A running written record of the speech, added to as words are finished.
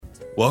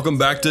Welcome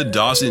back to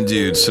Dawson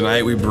Dudes.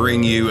 Tonight we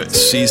bring you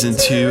Season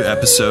 2,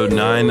 Episode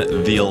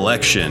 9, The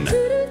Election.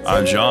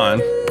 I'm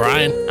John.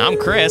 Brian. I'm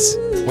Chris.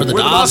 We're the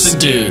Dawson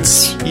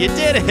Dudes. You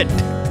did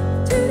it.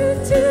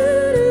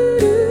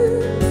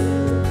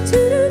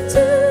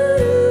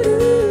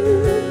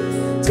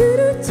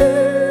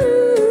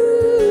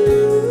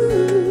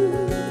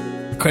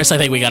 Chris, I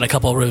think we got a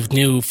couple of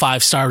new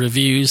 5-star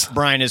reviews.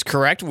 Brian is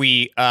correct.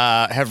 We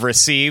have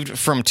received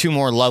from two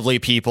more lovely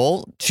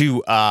people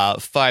 2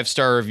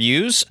 5-star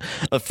reviews.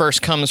 The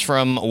first comes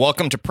from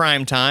Welcome to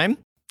Prime Time,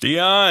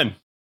 Dion.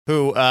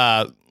 who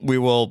we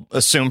will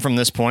assume from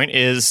this point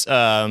is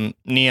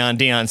Neon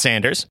Dion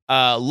Sanders.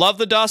 Love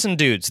the Dawson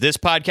Dudes. This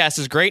podcast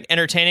is great,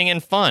 entertaining,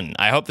 and fun.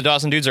 I hope the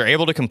Dawson Dudes are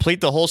able to complete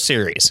the whole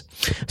series.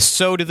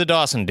 So do the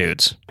Dawson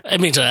Dudes. I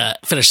mean to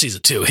finish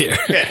season 2 here.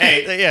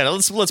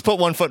 Let's put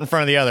one foot in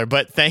front of the other.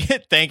 But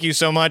thank you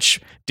so much,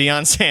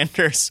 Dion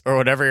Sanders, or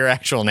whatever your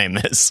actual name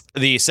is.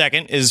 The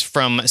second is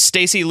from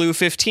Stacy Lou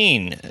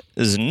 15.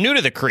 This is new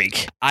to the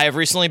Creek. I have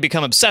recently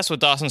become obsessed with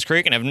Dawson's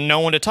Creek and have no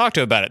one to talk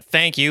to about it.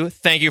 Thank you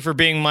for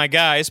being my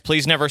guys.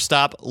 Please never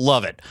stop.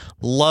 Love it.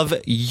 Love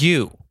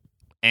you,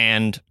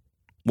 and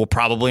we'll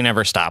probably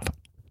never stop.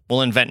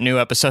 We'll invent new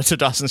episodes of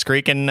Dawson's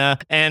Creek and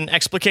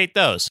explicate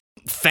those.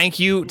 Thank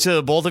you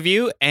to both of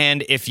you,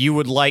 and if you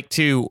would like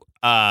to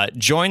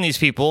join these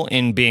people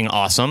in being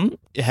awesome,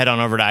 head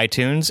on over to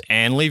iTunes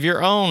and leave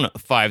your own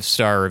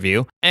 5-star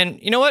review. And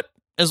you know what?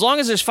 As long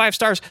as there's 5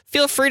 stars,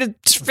 feel free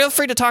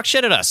to talk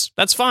shit at us.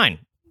 That's fine.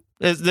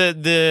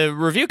 The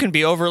review can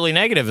be overtly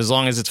negative as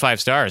long as it's 5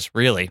 stars,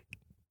 really.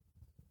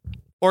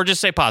 Or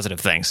just say positive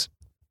things.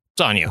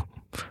 It's on you.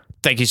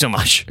 Thank you so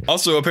much.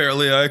 Also,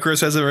 apparently,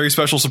 Chris has a very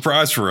special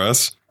surprise for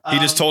us. He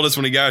just told us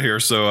when he got here,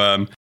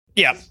 so...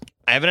 Yeah,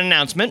 I have an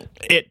announcement.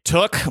 It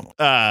took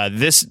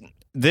this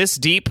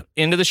deep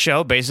into the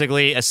show,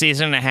 basically a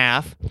season and a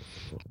half,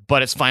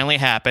 but it's finally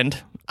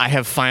happened. I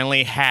have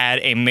finally had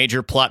a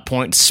major plot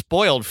point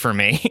spoiled for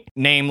me,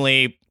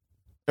 namely,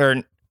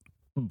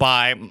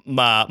 by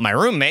my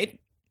roommate,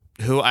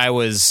 who I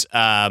was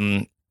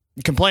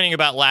complaining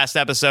about last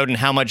episode and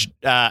how much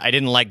I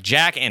didn't like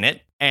Jack in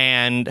it,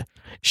 and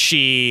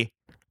she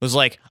was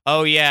like,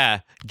 "Oh yeah,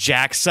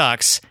 Jack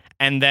sucks,"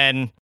 and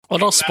then. Well,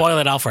 don't spoil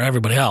it out for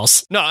everybody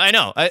else. No, I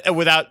know.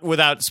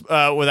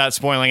 Without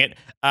spoiling it,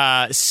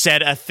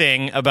 said a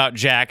thing about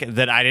Jack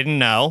that I didn't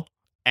know,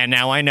 and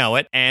now I know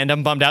it, and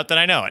I'm bummed out that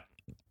I know it.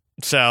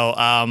 So,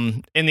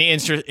 in the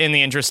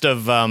interest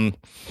of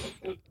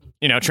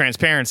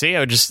transparency, I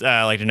would just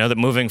like to know that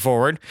moving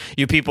forward,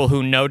 you people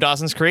who know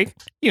Dawson's Creek,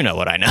 you know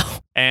what I know,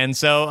 and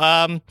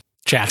so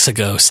Jack's a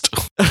ghost.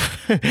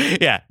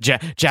 Yeah,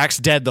 Jack's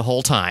dead the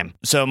whole time.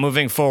 So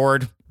moving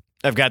forward,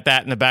 I've got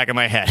that in the back of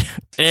my head.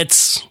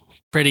 It's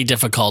pretty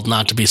difficult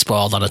not to be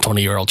spoiled on a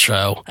 20-year-old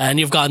show, and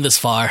you've gone this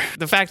far.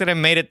 The fact that I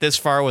made it this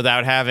far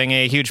without having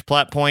a huge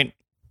plot point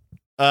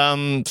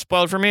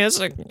spoiled for me is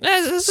like,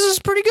 this is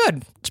pretty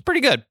good. It's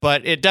pretty good,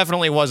 but it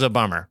definitely was a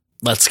bummer.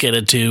 Let's get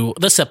into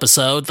this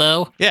episode,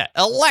 though. Yeah,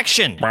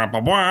 election. Wow.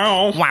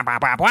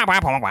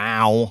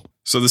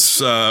 So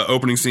this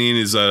opening scene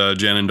is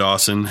Jen and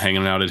Dawson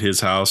hanging out at his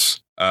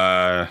house.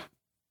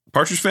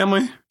 Partridge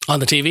Family? On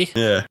the TV?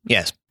 Yeah.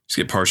 Yes. Just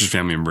get Partridge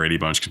Family and Brady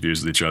Bunch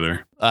confused with each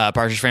other.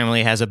 Partridge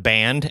Family has a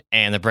band,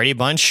 and the Brady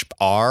Bunch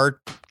are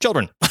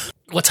children.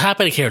 What's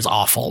happening here is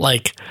awful.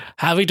 Like,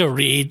 having to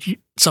read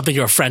something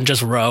your friend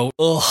just wrote,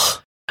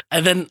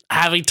 and then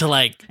having to,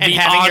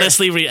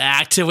 honestly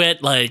react to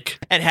it, like...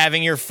 And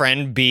having your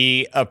friend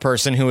be a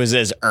person who is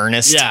as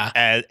earnest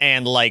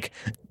and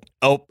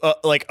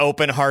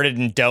open-hearted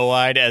and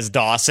doe-eyed as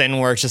Dawson,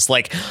 where it's just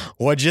like,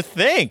 what'd you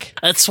think?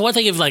 It's one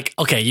thing if,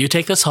 okay, you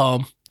take this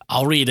home,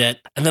 I'll read it,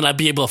 and then I'd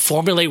be able to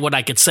formulate what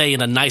I could say in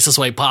the nicest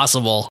way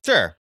possible.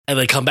 Sure. And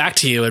then come back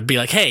to you and be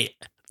like, hey,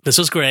 this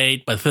was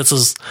great, but this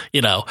is,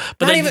 but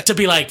then to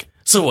be like,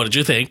 so what did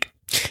you think?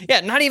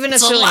 Yeah, not even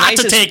it's necessarily a lot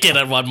nicest. to take in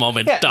at one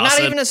moment, Dawson. Not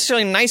even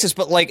necessarily nicest,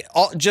 but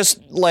just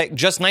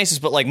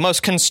nicest, but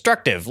most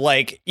constructive.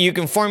 Like, you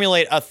can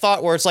formulate a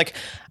thought where it's like,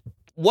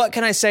 what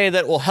can I say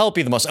that will help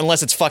you the most?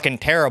 Unless it's fucking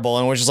terrible,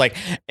 in which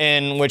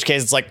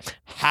case it's like,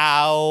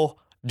 how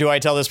do I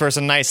tell this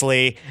person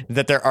nicely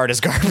that their art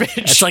is garbage?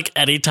 It's like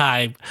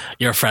anytime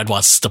your friend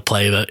wants to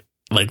play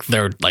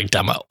their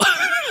demo.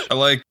 I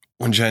like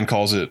when Jen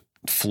calls it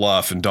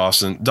fluff, and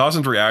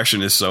Dawson's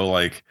reaction is so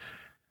like,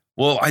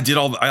 well, I did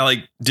all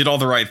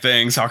the right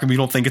things. How come you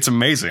don't think it's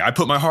amazing? I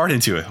put my heart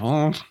into it.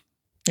 Well,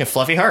 yeah,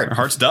 fluffy heart. Your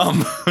heart's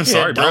dumb.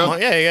 Sorry, bro.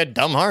 Yeah, you got a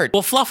dumb heart.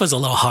 Well, fluff is a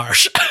little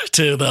harsh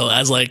too, though,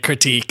 as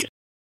critique.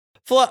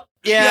 Fluff.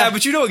 Yeah,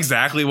 but you know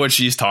exactly what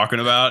she's talking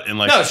about, and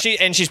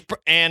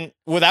and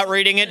without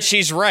reading it,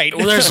 she's right.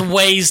 Well, there's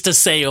ways to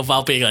say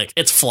without being like,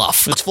 it's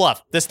fluff. It's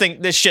fluff.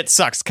 This shit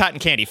sucks. Cotton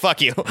candy.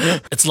 Fuck you.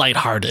 It's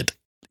lighthearted.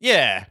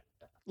 Yeah,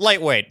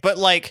 lightweight. But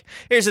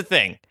here's the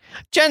thing.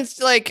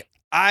 Jen's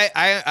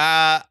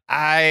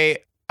I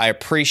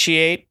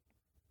appreciate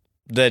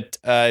that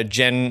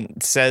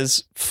Jen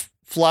says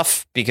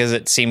fluff because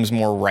it seems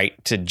more right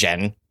to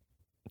Jen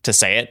to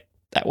say it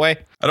that way.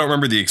 I don't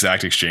remember the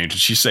exact exchange.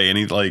 Did she say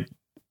any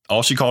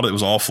all she called it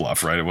was all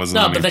fluff, right? It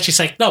wasn't. No, but then she's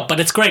like, no, but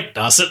it's great,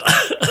 Dawson.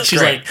 She's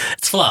great. like,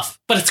 it's fluff,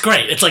 but it's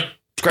great. It's like,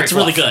 Great it's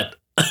fluff. really good.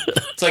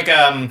 It's like,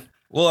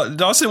 well,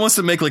 Dawson wants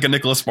to make like a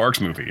Nicholas Sparks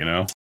movie, you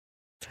know?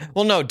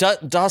 well, no,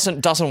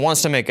 Dawson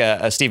wants to make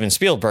a Steven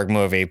Spielberg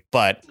movie,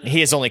 but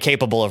he is only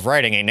capable of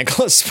writing a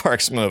Nicholas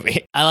Sparks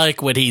movie. I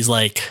like when he's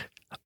like,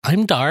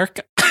 I'm dark.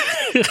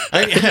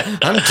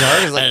 I'm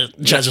dark. It's like,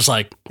 And Jen's just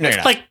like, No, you're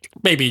not. like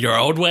maybe your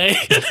own way.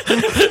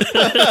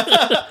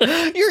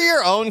 you're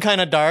your own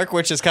kind of dark,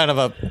 which is kind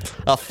of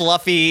a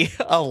fluffy,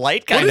 a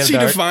light kind What does of he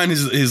dark. define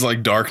his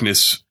like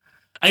darkness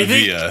I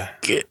via?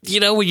 think, you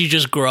know, when you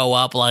just grow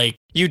up like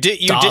You did.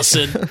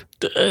 Dawson.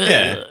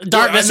 Yeah.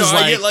 Darkness Well, is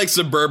I like, get like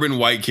suburban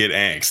white kid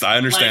angst. I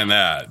understand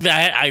that.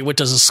 I went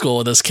to school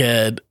with this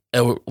kid,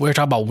 and we were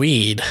talking about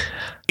weed.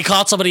 He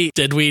called somebody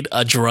did weed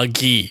a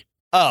druggie.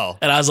 Oh,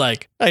 And I was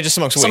like, I just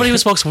smokes weed. somebody who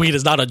smokes weed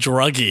is not a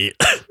druggie.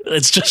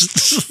 It's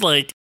just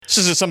like, This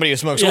is somebody who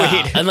smokes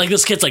yeah. weed. And like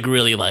this kid's like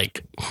really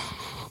like,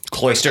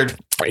 Cloistered.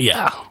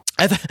 yeah.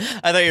 I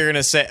thought you were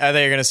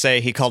gonna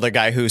say he called a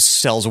guy who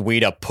sells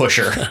weed a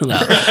pusher. No,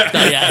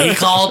 yeah. He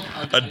called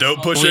A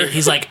dope pusher.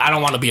 He's like, I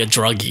don't want to be a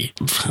druggie.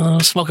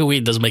 Smoking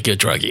weed doesn't make you a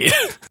druggie.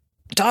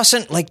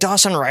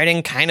 Dawson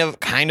writing kind of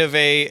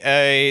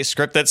a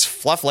script that's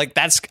fluff, like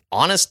that's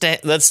honest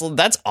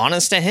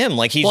to him.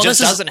 Like he Well, just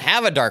this is doesn't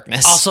have a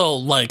darkness. Also,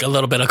 like a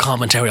little bit of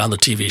commentary on the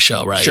TV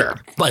show, right? Sure.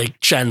 Like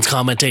Jen's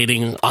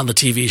commentating on the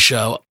TV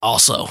show.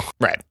 Also,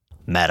 Right.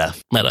 Meta.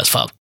 meta as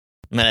fuck.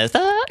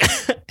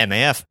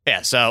 MAF.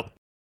 Yeah, so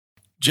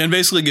Jen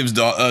basically gives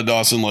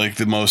Dawson like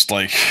the most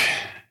like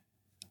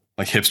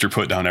hipster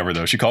put down ever,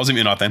 though. She calls him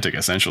inauthentic,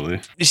 essentially.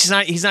 he's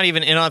not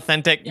even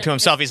inauthentic to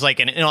himself. He's like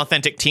an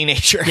inauthentic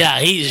teenager. Yeah,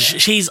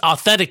 she's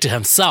authentic to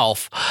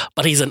himself,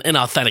 but he's an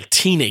inauthentic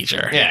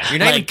teenager. Yeah, you're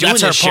not even like doing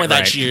that's her this shit point that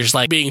right. she's just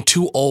like being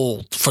too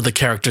old for the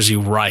characters you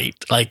write.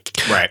 Like,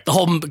 Right. the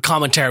whole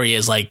commentary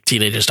is like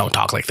teenagers don't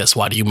talk like this.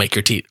 Why do you make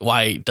your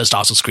why does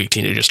Dawson's Creek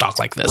teenagers talk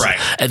like this? Right.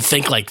 And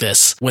think like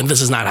this when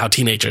this is not how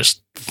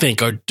teenagers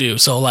think or do.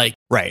 So like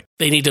Right.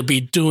 they need to be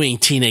doing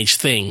teenage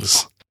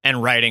things.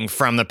 And writing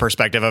from the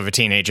perspective of a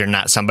teenager,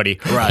 not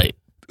somebody Right.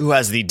 who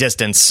has the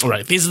distance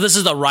Right. This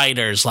is the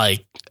writers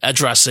like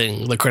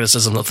addressing the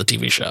criticism of the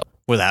TV show.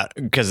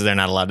 because they're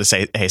not allowed to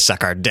say, "Hey,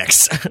 suck our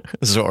dicks."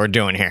 This is what we're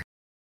doing here.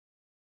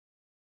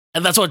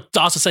 And that's what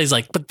Dawson says,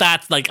 like, but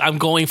that's like, I'm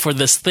going for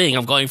this thing.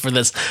 I'm going for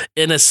this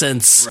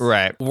innocence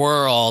Right.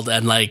 world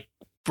and like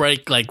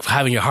break, like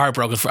having your heart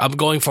broken. I'm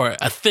going for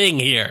a thing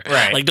here.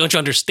 Right. Like, don't you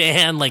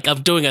understand? Like,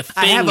 I'm doing a thing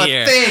I have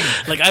here. a thing.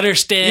 Like, I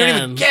understand. You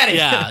don't even get it.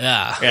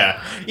 Yeah.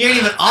 Yeah. You ain't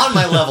even on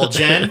my level,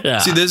 Jen. Yeah.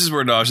 See, this is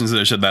where Dawson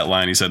said that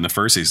line he said in the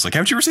first season. Like,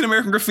 haven't you ever seen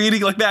American Graffiti?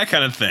 Like that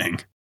kind of thing.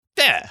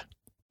 Yeah.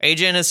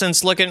 Age of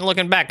Innocence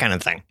looking back kind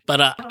of thing.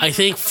 But I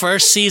think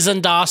first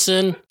season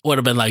Dawson would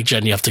have been like,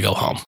 Jen, you have to go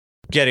home.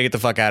 Gotta get the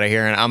fuck out of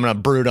here, and I'm gonna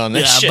brood on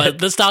this shit. But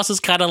this Dawson's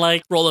kind of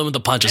like rolling with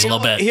the punches a little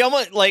bit. He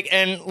almost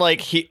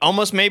he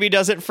almost maybe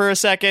does it for a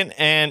second,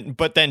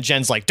 but then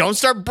Jen's like, don't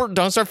start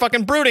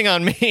fucking brooding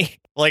on me.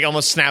 Like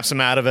almost snaps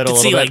him out of it a You can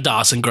little see bit. like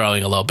Dawson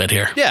growing a little bit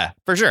here. Yeah,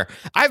 for sure.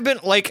 I've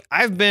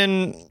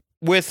been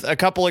with a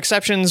couple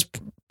exceptions,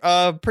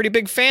 a pretty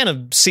big fan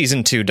of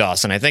season 2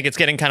 Dawson. I think it's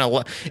getting kind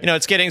of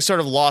it's getting sort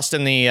of lost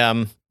in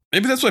the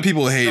Maybe that's why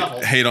people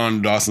hate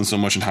on Dawson so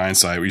much in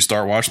hindsight. When you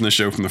start watching the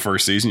show from the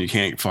first season, you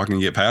can't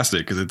fucking get past it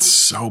because it's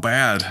so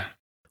bad.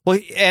 well,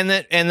 and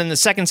then the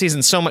second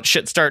season, so much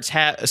shit starts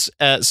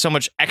so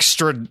much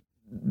extra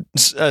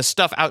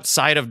stuff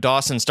outside of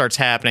Dawson starts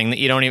happening that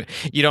you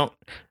don't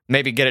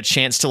maybe get a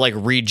chance to like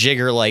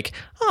rejigger like,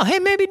 oh hey,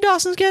 maybe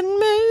Dawson's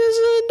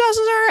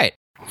all right.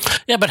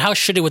 Yeah, but how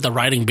shitty would the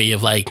writing be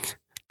if like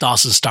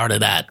Dawson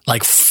started at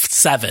like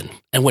 7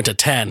 and went to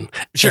 10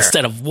 Sure.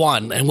 instead of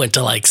 1 and went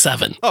to like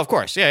 7? Oh, of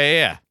course,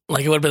 yeah.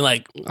 Like it would have been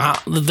like,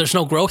 there's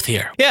no growth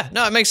here. Yeah,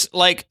 no, it makes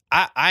like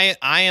I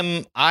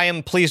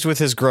am pleased with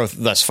his growth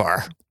thus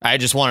far. I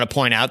just wanted to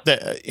point out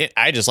that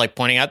I just like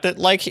pointing out that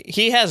like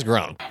he has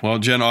grown. Well,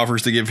 Jen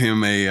offers to give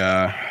him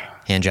a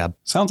Hand job.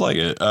 sounds like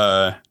it.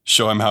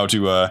 Show him how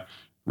to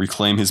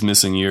reclaim his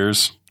missing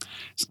years.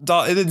 It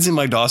didn't seem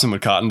like Dawson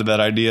would cotton to that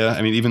idea.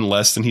 I mean, even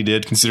less than he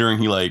did, considering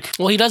he like.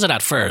 Well, he does it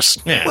at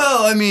first. Yeah.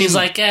 Well, I mean, He's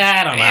like,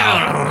 I don't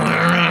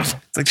know.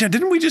 it's like, Jen,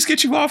 didn't we just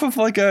get you off of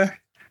like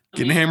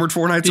getting hammered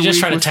 4 nights You a just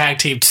week? try to with- tag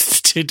team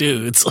two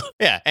dudes.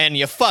 Yeah, and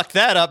you fucked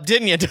that up,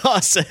 didn't you,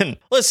 Dawson?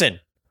 Listen,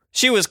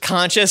 she was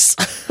conscious.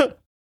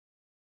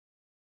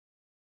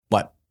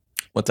 What?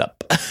 What's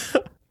up?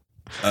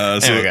 So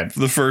Anyway, good.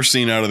 the first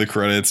scene out of the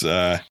credits,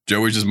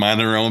 Joey's just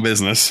minding her own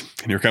business,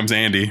 and here comes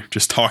Andy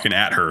just talking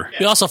at her.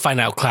 We also find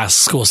out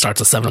school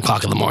starts at 7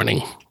 o'clock in the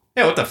morning.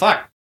 Yeah, what the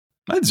fuck?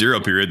 I had 0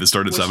 period that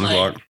started at 7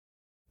 o'clock.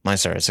 Mine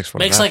started at 6:45.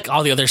 Makes like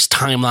all the other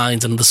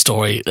timelines in the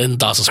story in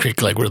Dawson's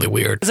Creek like really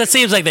weird. Because it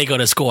seems like they go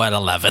to school at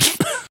 11.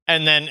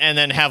 and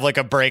then have like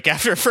a break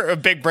for a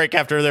big break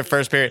after their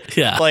first period.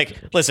 Yeah. Like,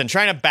 listen,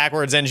 trying to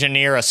backwards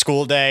engineer a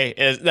school day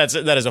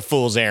that is a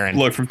fool's errand.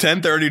 Look, from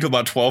 10:30 to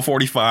about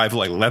 12:45,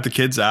 like let the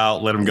kids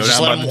out, let them go Just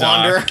down let by them the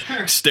wander.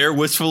 dock, stare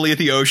wistfully at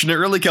the ocean. It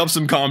really helps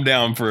them calm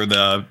down for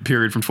the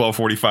period from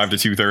 12:45 to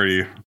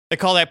 2:30. They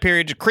call that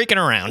period creaking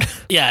around.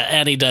 Yeah,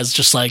 Annie does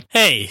just like,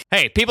 hey,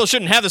 People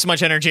shouldn't have this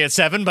much energy at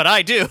 7, but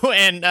I do.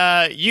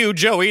 And you,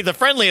 Joey, the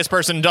friendliest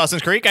person in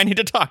Dawson's Creek, I need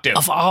to talk to.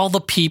 of all the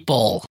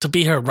people to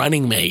be her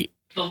running mate,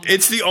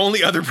 It's the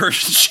only other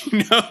person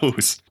she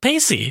knows.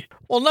 Pacey.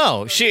 Well,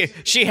 no, she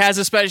has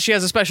a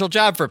special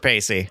job for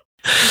Pacey.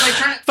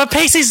 But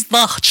Pacey's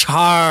the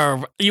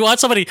charm. You want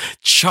somebody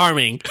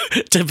charming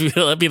to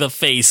be the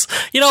face.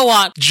 You know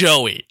what?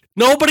 Joey.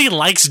 Nobody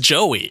likes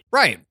Joey.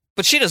 Right.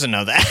 But she doesn't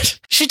know that.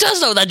 She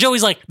does know that.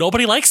 Joey's like,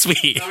 nobody likes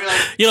me.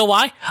 You know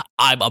why?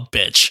 I'm a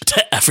bitch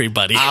to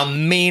everybody.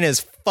 I'm mean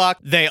as fuck.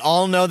 They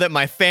all know that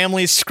my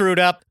family's screwed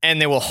up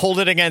and they will hold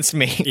it against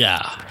me.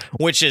 Yeah.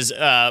 Which is,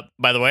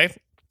 by the way,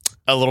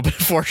 a little bit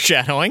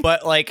foreshadowing.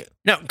 But like,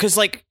 no, because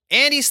like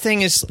Andy's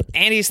thing is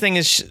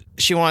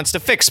she wants to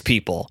fix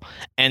people.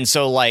 And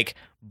so like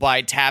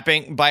by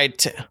tapping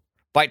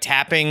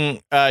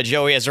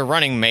Joey as a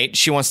running mate,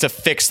 she wants to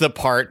fix the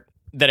part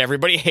that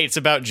everybody hates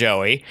about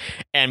Joey,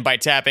 and by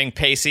tapping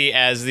Pacey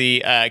as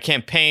the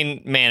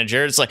campaign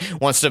manager, it's like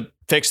wants to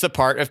fix the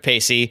part of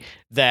Pacey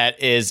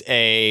that is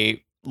a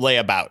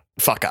layabout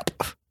fuck up.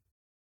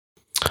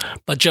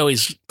 But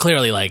Joey's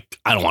clearly like,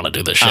 I don't want to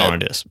do this shit. I don't want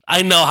to do this.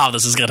 I know how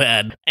this is going to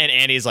end. And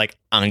Andy's like,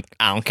 I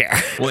don't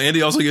care. Well,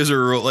 Andy also gives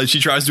her like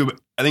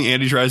I think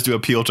Andy tries to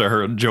appeal to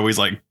her Joey's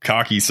like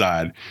cocky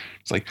side.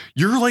 It's like,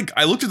 you're like,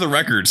 I looked at the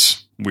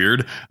records.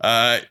 Weird.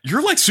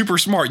 You're like super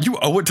smart. You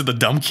owe it to the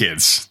dumb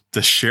kids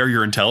to share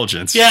your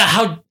intelligence. Yeah,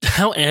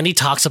 how Andy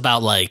talks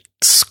about like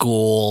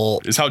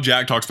school is how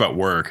Jack talks about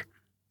work.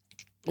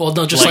 Well,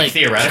 no, just like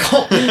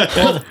theoretical.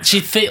 Well, she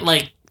think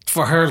like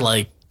for her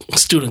like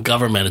student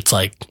government, it's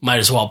like might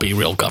as well be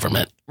real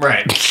government.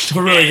 Right.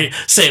 We're really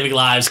saving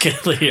lives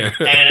here.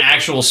 And in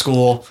actual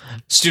school,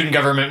 student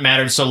government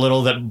mattered so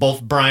little that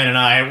both Brian and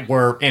I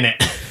were in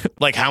it.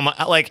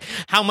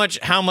 How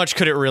much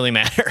could it really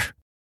matter?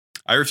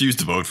 I refused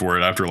to vote for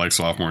it after like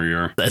sophomore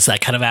year. It's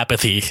that kind of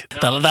apathy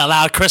that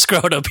allowed Chris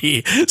Crow to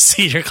be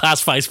senior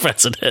class vice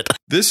president.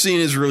 This scene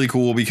is really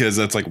cool because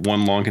that's like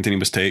one long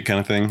continuous take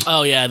kind of thing.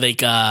 Oh yeah, they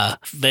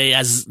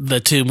as the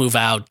two move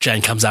out,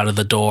 Jen comes out of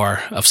the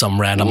door of some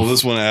random. Well,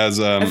 this one has.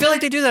 I feel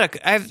like they do that.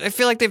 I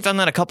feel like they've done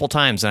that a couple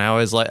times, and I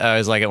always like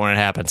it when it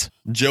happens.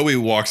 Joey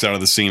walks out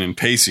of the scene and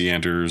Pacey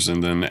enters,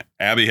 and then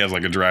Abby has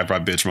like a drive-by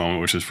bitch moment,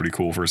 which is pretty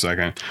cool for a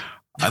second.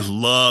 I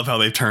love how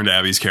they've turned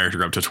Abby's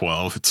character up to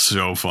 12. It's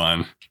so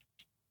fun.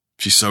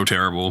 She's so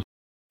terrible.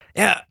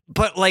 Yeah,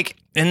 but like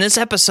in this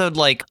episode,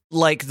 like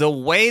the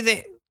way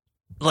they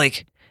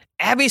like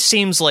Abby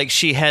seems like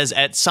she has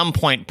at some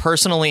point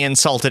personally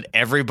insulted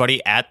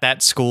everybody at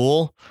that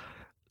school,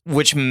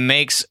 which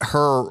makes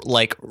her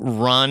like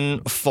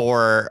run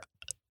for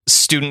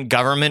student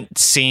government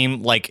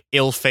seem like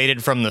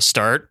ill-fated from the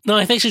start. No,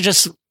 I think she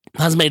just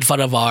has made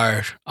fun of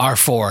our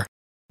R4.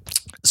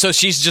 So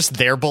she's just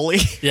their bully.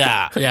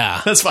 Yeah.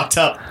 That's fucked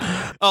up.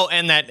 Oh,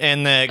 and that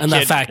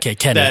fat kid,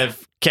 Kenny.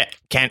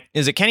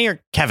 Is it Kenny or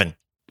Kevin?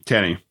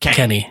 Kenny.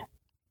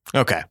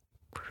 Okay.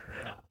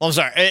 Well, I'm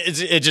sorry.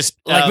 It just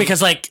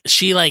because like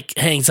she like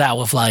hangs out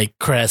with like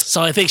Chris,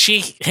 so I think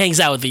she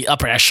hangs out with the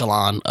upper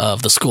echelon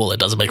of the school. It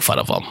doesn't make fun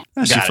of them.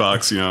 She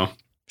fucks, you know.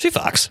 She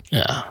fucks.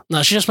 Yeah.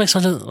 No, she just makes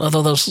fun of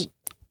those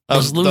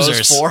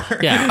losers. Those four?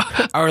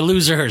 Yeah. Our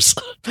losers.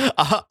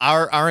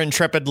 Our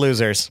intrepid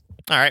losers.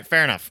 All right,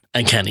 fair enough.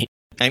 And Kenny.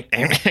 And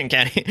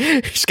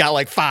Kenny. She's got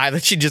like 5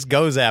 that she just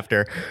goes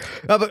after.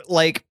 But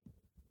like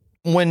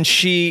when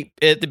she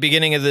at the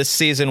beginning of this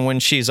season, when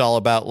she's all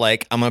about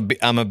like I'm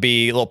gonna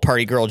be a little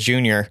party girl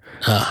junior,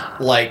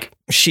 like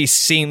she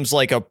seems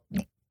like a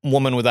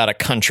woman without a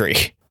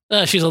country.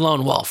 She's a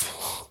lone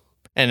wolf.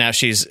 And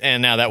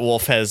now that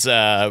wolf has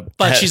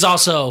she's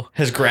also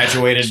has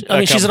graduated. I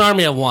mean, she's an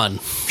army of one.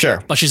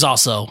 Sure. But she's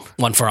also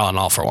one for all and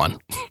all for one.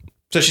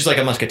 So she's like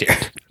a musketeer.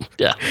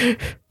 Yeah.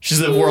 She's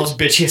the world's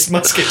bitchiest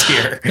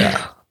musketeer.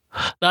 Yeah.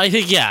 I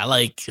think,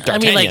 like, D'Artagnan. I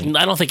mean,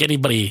 like, I don't think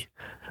anybody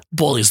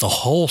bullies the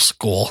whole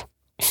school.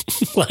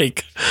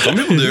 Like, some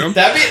people do.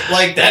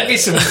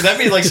 That'd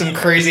be like some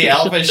crazy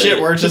alpha shit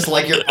where it's just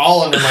like you're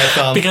all under my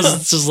thumb. Because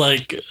it's just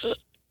like,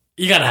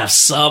 you gotta have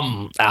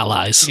some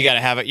allies. You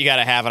gotta have it. You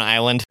gotta have an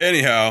island.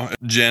 Anyhow,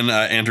 Jen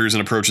enters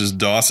and approaches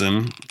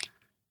Dawson.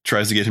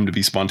 Tries to get him to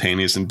be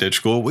spontaneous and ditch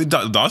school.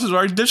 Dawson's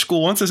already ditched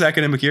school once this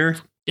academic year.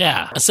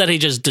 Yeah, instead he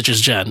just ditches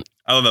Jen.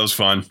 I thought that was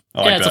fun.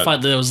 It's a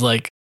fun. It was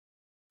like,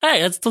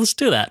 hey, let's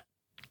do that.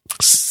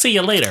 See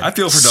you later. I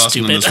feel for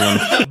Dawson in this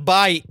one.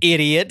 Bye,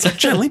 idiot.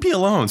 Jen, leave me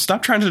alone.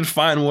 Stop trying to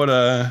define what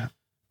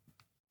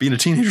being a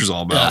teenager is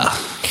all about.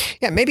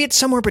 Yeah, maybe it's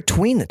somewhere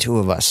between the two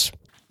of us.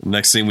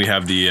 Next scene, we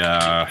have the.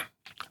 I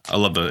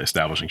love the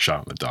establishing shot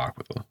on the dock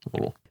with a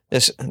little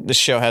This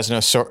show has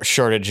no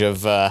shortage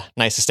of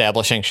nice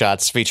establishing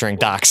shots featuring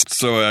docs.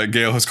 So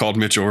Gail has called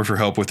Mitch over for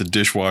help with the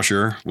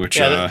dishwasher, which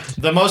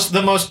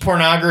the most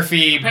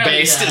pornography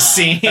based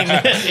scene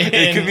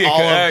it could be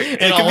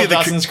all of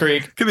Dawson's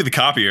Creek. Could be the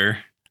copier.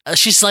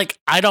 She's like,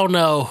 I don't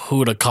know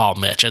who to call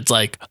Mitch. It's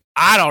like,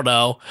 I don't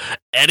know.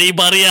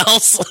 Anybody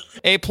else?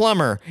 A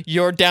plumber,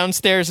 your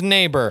downstairs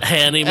neighbor, a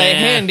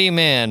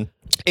handyman.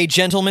 A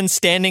gentleman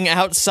standing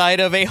outside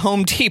of a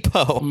Home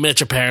Depot.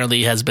 Mitch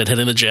apparently has been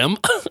hitting the gym.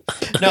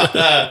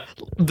 No,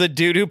 the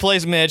dude who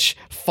plays Mitch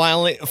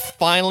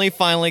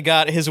finally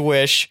got his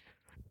wish,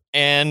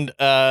 and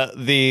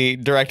the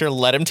director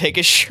let him take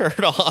his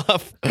shirt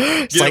off.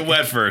 Get it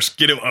wet first.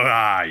 Get it.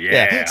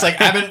 Yeah. It's like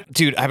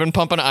I've been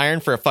pumping iron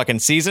for a fucking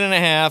season and a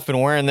half, and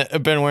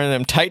been wearing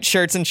them tight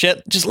shirts and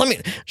shit. Just let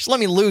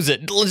me lose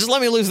it. Just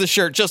let me lose the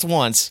shirt just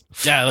once.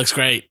 Yeah, it looks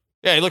great.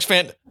 Yeah, he looks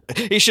fantastic.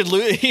 He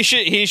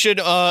should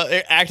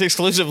act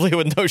exclusively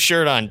with no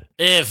shirt on.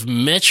 If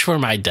Mitch were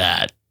my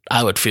dad,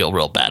 I would feel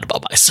real bad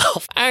about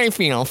myself. I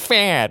feel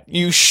fat.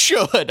 You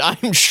should.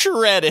 I'm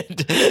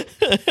shredded.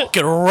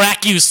 Could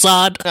wreck you,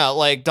 son. No,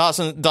 like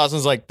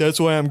Dawson's like, that's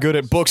why I'm good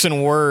at books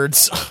and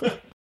words.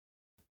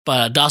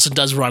 But Dawson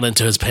does run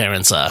into his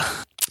parents'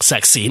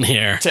 sex scene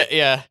here.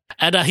 Yeah.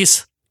 And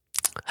he's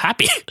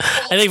happy.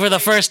 I think for the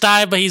first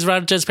time, but he's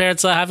run into his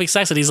parents having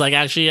sex, and he's like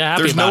actually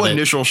happy. There's about no it.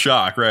 Initial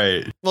shock,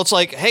 right? Well, it's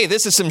like, hey,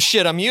 this is some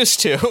shit I'm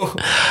used to.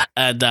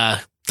 And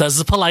does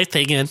the polite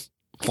thing and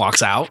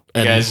walks out.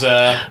 And you guys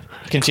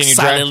continue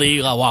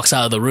silently walks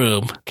out of the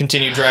room.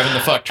 Continue driving the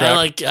fuck truck. And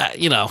like a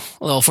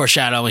little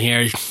foreshadowing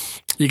here.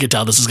 You can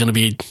tell this is going to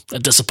be a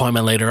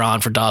disappointment later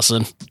on for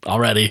Dawson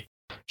already.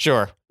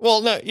 Sure.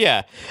 Well, no,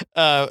 yeah.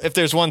 If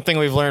there's one thing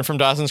we've learned from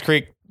Dawson's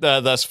Creek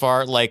thus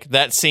far, like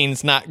that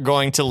scene's not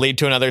going to lead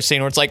to another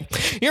scene where it's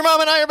like, your mom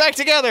and I are back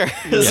together.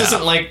 This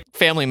isn't like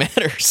Family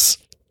Matters.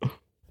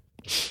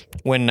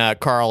 When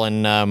Carl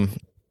and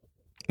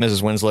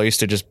Mrs. Winslow used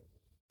to just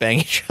bang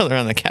each other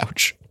on the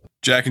couch.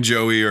 Jack and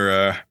Joey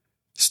are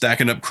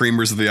stacking up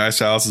creamers at the ice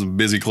house as a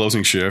busy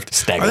closing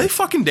shift. Are they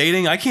fucking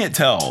dating? I can't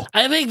tell.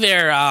 I think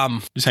they're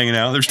just hanging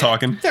out. They're just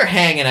talking. They're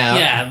hanging out.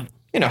 Yeah.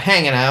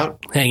 Hanging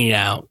out. Hanging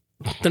out.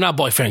 They're not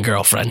boyfriend,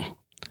 girlfriend.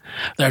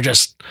 They're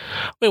just,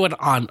 we went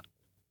on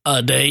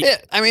a date. Yeah,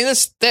 I mean,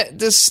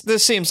 this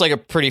seems like a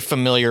pretty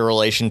familiar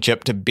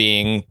relationship to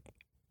being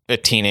a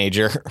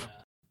teenager.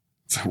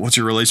 What's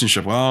your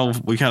relationship? Well,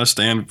 we kind of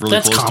stand really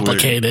That's close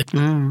complicated. to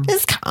it.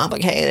 It's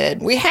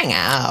complicated. We hang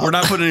out. We're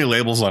not putting any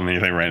labels on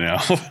anything right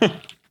now.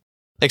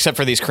 Except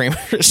for these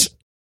creamers.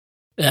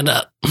 And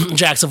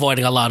Jack's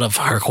avoiding a lot of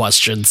her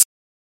questions.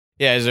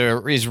 Yeah,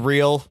 he's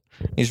real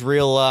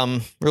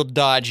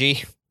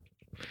dodgy.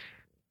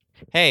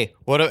 Hey,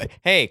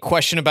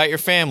 question about your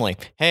family.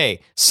 Hey,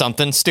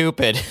 something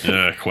stupid.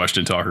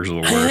 Question talkers are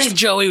the I worst. think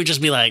Joey would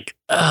just be like,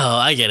 oh,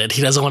 I get it.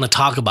 He doesn't want to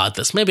talk about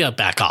this. Maybe I'll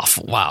back off.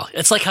 Wow.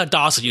 It's like how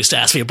Dawson used to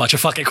ask me a bunch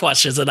of fucking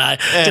questions and I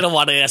didn't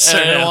want to answer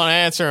him. I didn't want to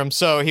answer him,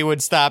 so he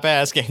would stop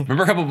asking.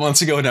 Remember a couple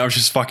months ago, now it's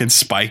just fucking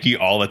spiky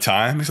all the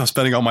time? Because I'm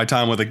spending all my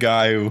time with a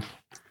guy who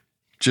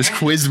just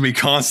quizzed me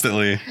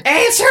constantly.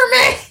 Answer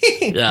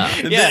me! Yeah.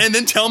 And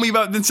then tell me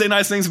then say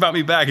nice things about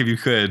me back if you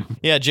could.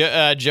 Yeah,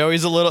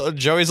 Joey's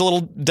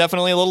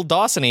definitely a little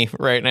Dawson-y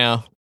right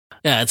now.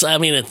 Yeah, it's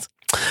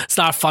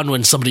not fun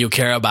when somebody you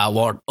care about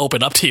won't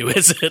open up to you,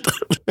 is it?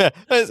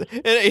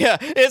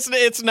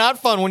 It's not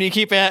fun when you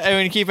keep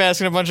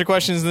asking a bunch of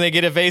questions and they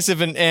get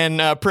evasive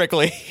and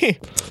prickly.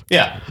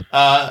 Yeah.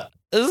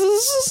 This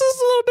is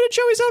a little bit of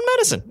Joey's own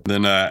medicine.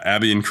 Then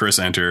Abby and Chris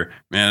enter.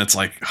 Man, it's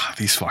like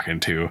these fucking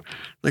two.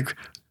 Like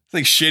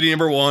shitty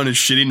number one and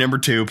shitty number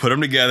two. Put them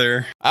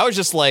together. I was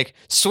just like,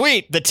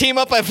 sweet, the team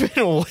up I've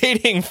been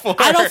waiting for.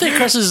 I don't think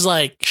Chris is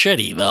like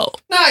shitty though.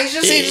 No, he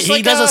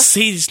doesn't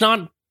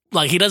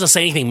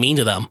say anything mean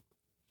to them.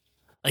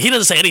 Like, he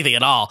doesn't say anything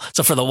at all,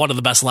 except for one of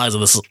the best lines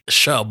of this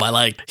show.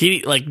 But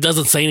he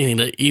doesn't say anything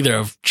to either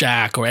of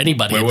Jack or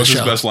anybody. Wait, what's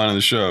his best line of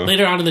the show?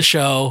 Later on in the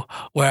show,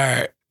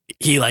 where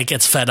he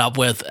gets fed up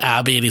with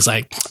Abby and he's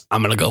like,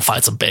 I'm gonna go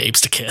find some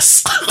babes to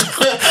kiss.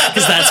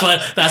 Because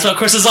that's what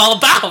Chris is all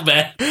about,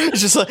 man.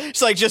 It's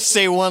just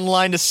say one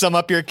line to sum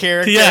up your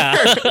character.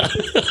 Yeah.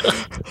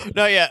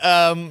 No,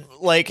 yeah.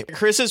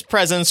 Chris's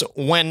presence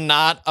when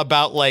not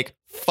about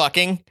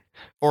fucking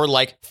or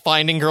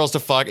finding girls to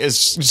fuck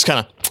is just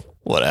kind of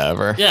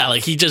whatever. Yeah,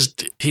 he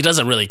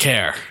doesn't really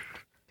care.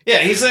 Yeah,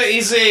 he's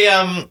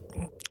a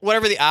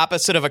whatever the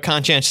opposite of a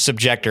conscientious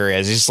objector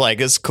is. He's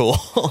it's cool.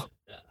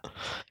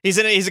 He's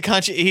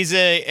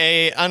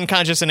a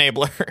unconscious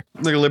enabler.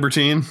 Like a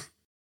libertine.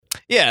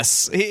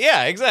 Yes.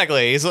 Yeah,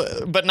 exactly.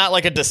 But not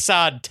like a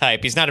Desaad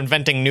type. He's not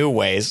inventing new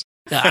ways.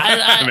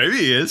 Yeah, maybe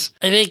he is.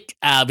 I think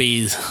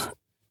Abby's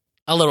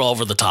a little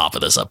over the top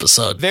of this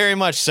episode. Very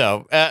much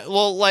so.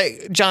 Well,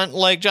 like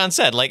John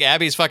said,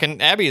 Abby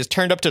is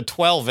turned up to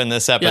 12 in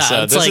this episode.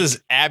 Yeah, this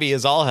is Abby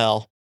is all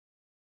hell.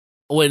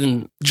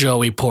 When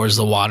Joey pours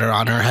the water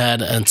on her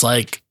head, and it's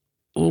like,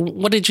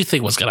 what did you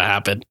think was going to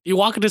happen? You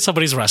walk into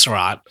somebody's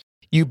restaurant.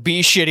 You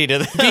be shitty to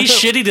them. Be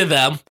shitty to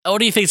them. What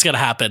do you think is going to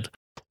happen?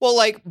 Well,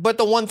 like, but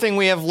the one thing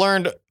we have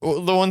learned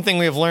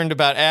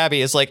about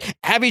Abby is like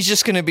Abby's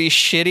just going to be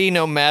shitty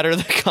no matter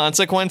the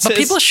consequences. But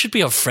people should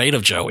be afraid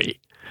of Joey.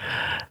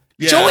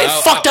 Yeah, Joey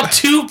fucked up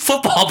 2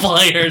 football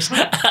players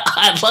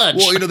at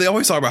lunch. Well, they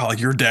always talk about how like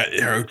your dad,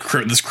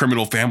 this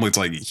criminal family. It's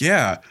like,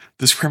 yeah,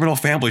 this criminal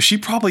family. She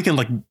probably can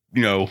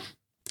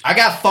I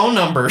got phone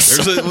numbers.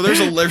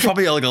 There's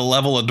probably like a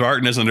level of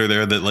darkness under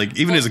there that like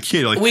even as a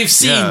kid, like we've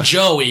seen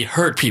Joey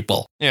hurt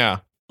people. Yeah.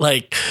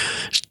 Like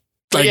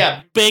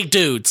big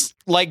dudes.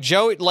 Like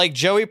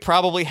Joey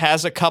probably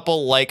has a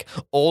couple like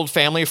old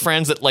family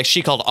friends that like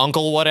she called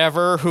uncle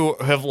whatever who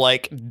have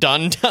like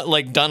done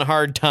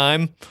hard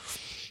time.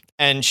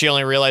 And she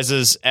only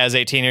realizes as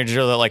a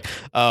teenager that like,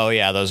 oh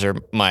yeah, those are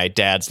my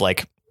dad's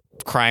like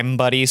crime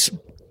buddies.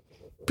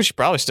 But she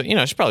probably still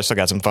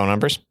got some phone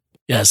numbers.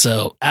 Yeah,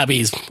 so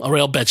Abby's a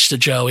real bitch to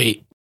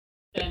Joey.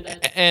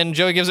 And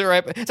Joey gives it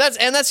right. That's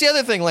the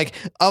other thing. Like,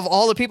 of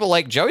all the people,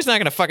 like, Joey's not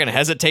going to fucking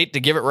hesitate to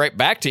give it right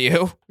back to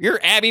you. You're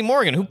Abby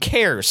Morgan. Who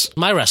cares?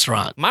 My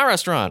restaurant.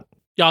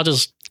 Y'all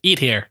just eat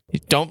here.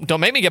 Don't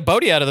make me get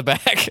Bodhi out of the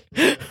back.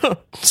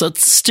 So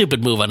it's a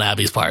stupid move on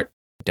Abby's part.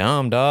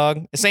 Dumb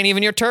dog. This ain't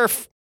even your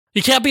turf.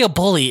 You can't be a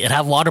bully and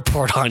have water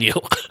poured on you.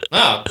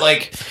 No,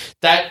 like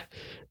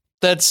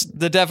that's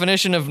the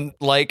definition of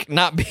like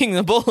not being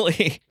the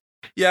bully.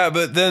 Yeah,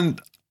 but then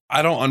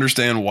I don't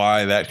understand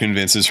why that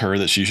convinces her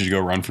that she should go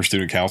run for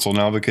student council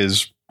now,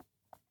 because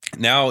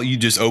now you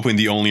just opened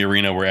the only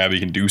arena where Abby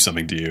can do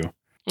something to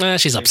you.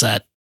 She's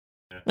upset.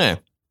 Yeah.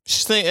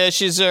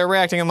 She's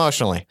reacting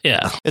emotionally.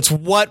 Yeah. It's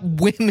what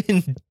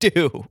women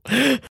do.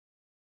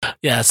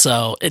 Yeah,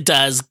 so it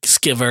does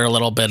give her a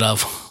little bit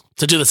of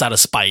to do this out of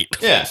spite.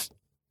 Yeah.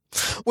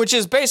 Which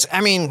is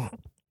the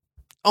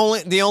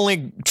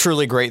only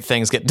truly great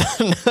things get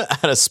done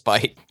out of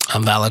spite.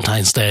 On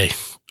Valentine's Day,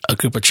 a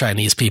group of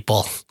Chinese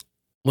people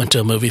went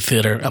to a movie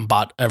theater and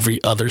bought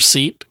every other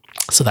seat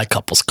so that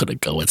couples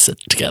couldn't go and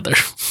sit together.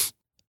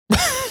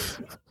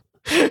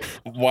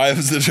 Why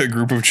is it a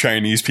group of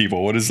Chinese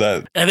people? What is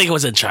that? I think it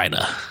was in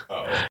China.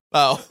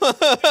 Oh.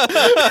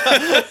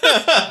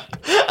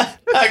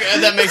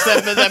 that makes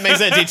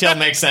that detail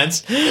make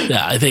sense.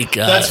 Yeah, I think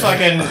that's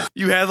fucking.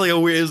 You had like a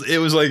weird. It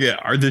was like,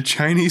 are the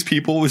Chinese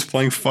people was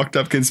playing fucked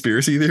up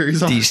conspiracy theories?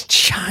 These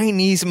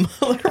Chinese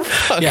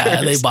motherfuckers.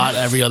 Yeah, they bought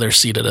every other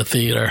seat at a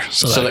theater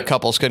so that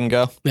couples couldn't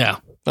go. Yeah,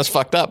 that's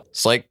fucked up.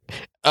 It's like,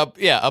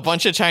 a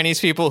bunch of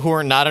Chinese people who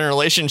are not in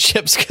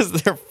relationships because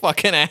they're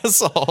fucking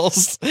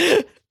assholes.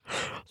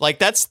 Like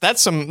that's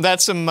some.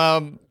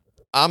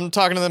 I'm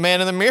talking to the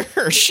man in the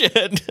mirror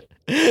shit.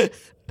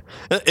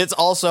 It's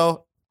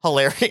also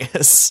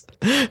hilarious.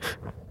 I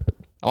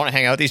want to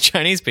hang out with these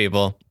Chinese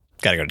people.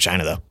 Gotta go to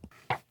China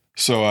though.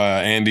 So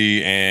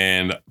Andy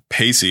and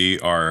Pacey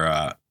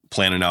are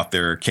planning out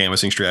their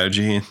canvassing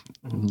strategy,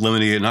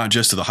 limiting it not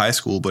just to the high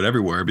school but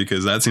everywhere,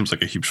 because that seems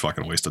like a huge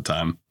fucking waste of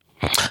time.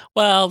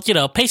 Well,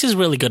 Pacey's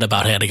really good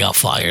about handing out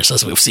flyers,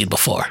 as we've seen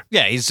before.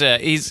 Yeah,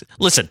 he's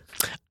listen.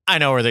 I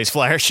know where these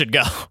flyers should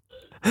go.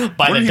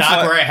 By the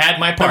dock where I had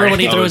my party. Remember when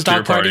he threw his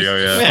dog party? Oh,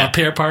 yeah. A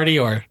peer party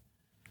or...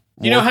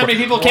 You know how many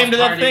people came to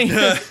that thing?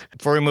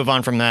 Before we move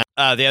on from that,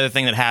 the other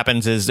thing that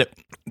happens is that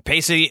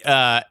Pacey,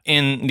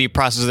 in the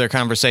process of their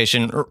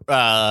conversation,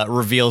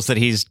 reveals that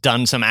he's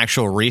done some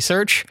actual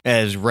research,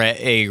 as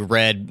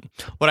read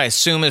what I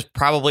assume is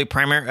probably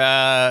primary.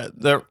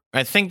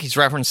 I think he's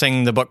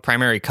referencing the book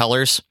Primary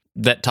Colors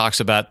that talks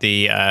about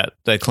the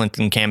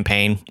Clinton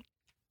campaign,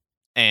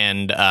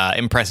 and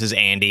impresses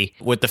Andy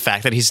with the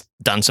fact that he's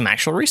done some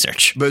actual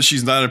research. But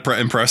she's not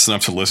impressed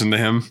enough to listen to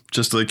him.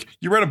 Just like,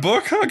 you read a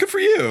book? Huh, good for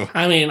you.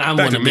 I mean, I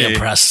wouldn't be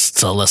impressed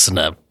to listen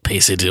to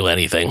Pacey do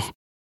anything.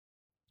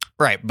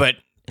 Right, but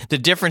the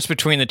difference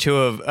between the two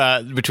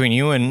of between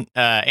you and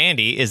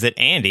Andy is that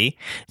Andy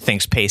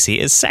thinks Pacey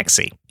is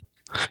sexy.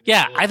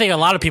 Yeah, I think a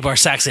lot of people are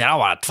sexy. I don't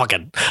want to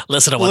fucking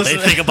listen to what they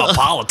think about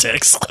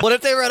politics. What if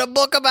they read a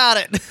book about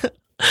it?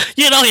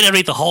 He didn't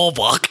read the whole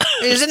book.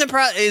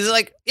 He's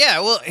like, yeah,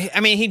 well,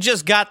 I mean, he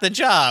just got the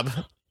job.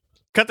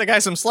 Cut the guy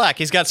some slack.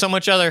 He's got so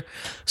much other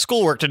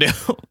schoolwork to do.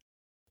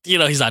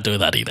 He's not doing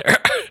that either.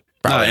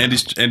 No,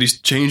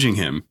 Andy's changing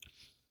him.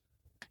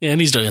 Yeah,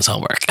 and he's doing his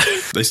homework.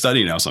 They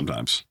study now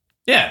sometimes.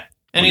 Yeah.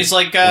 And he's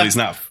like... he's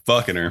not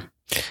fucking her.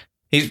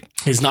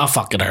 He's not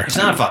fucking her. He's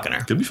not fucking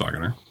her. Could be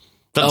fucking her.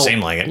 Doesn't seem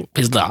like it.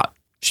 He's not.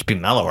 Should be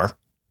mellower.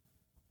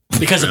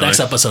 Because the next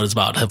episode is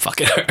about him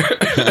fucking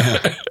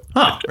her.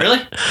 Oh, really?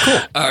 Cool.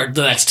 Or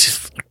the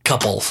next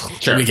couple.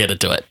 Sure. We get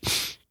into it.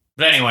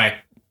 But anyway,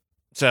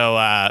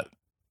 so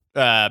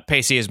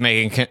Pacey is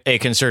making a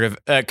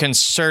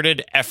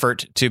concerted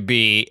effort to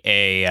be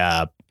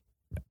a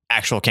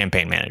actual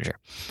campaign manager.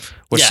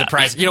 Which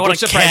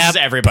surprises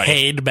everybody.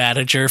 Paid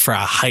manager for a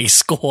high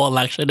school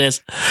election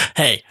is,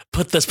 hey,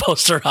 put this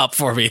poster up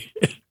for me.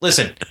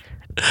 Listen,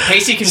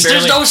 Pacey can barely...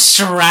 There's no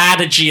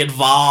strategy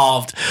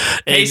involved.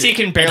 Pacey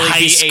can barely high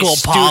be school a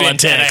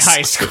student at a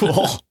high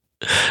school.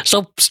 There's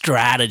no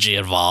strategy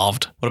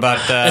involved. What about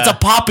it's a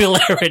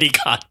popularity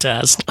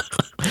contest.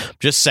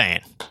 Just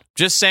saying.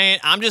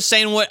 I'm just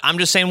saying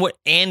what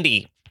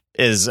Andy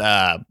is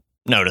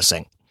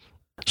noticing.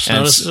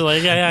 So it's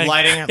like,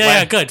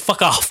 yeah, good.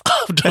 Fuck off.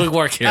 I'm doing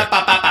work here.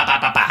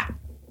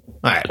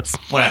 All right,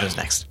 what happens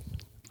next?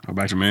 Oh,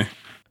 back to me.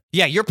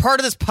 Yeah, you're part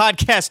of this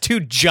podcast too,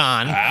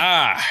 John.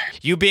 Ah.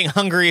 You being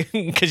hungry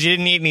because you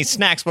didn't eat any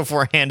snacks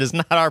beforehand is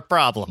not our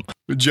problem.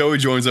 Joey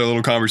joins our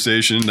little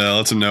conversation,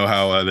 lets him know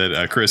how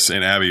that Chris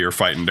and Abby are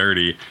fighting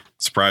dirty.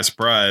 Surprise,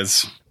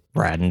 surprise.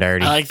 Rad and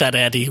dirty. I like that,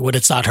 Andy. When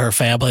it's not her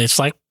family, it's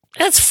like,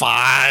 it's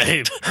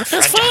fine.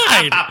 It's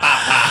fine.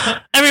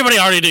 Everybody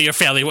already knew your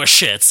family was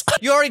shits.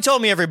 You already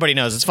told me everybody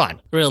knows. It's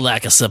fine. Real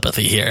lack of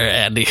sympathy here,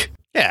 Andy.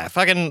 Yeah,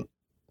 fucking.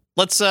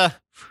 Let's live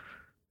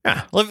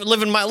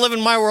in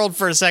my world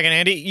for a second,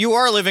 Andy. You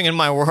are living in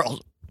my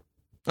world.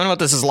 I don't know what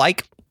this is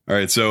like. All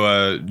right,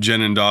 so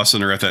Jen and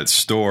Dawson are at that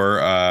store.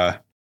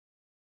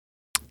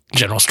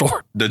 General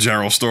store. The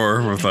general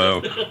store with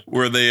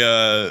where they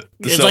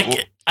It's sell-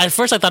 like, at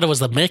first I thought it was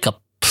the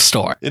makeup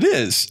store. It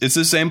is. It's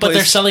the same But place.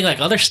 they're selling like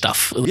other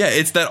stuff. Yeah,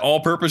 it's that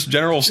all-purpose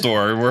general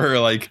store where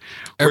like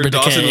Urban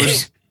Dawson Decay.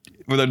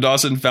 where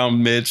Dawson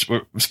found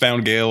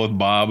Gail with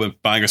Bob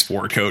buying a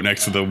sport coat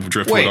next to the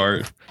Driftwood Wait.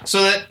 art.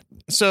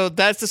 So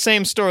that's the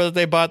same store that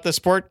they bought the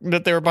sport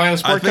that they were buying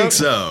the I sport think coat.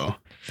 so.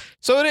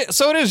 So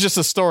it is just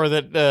a store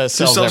that Just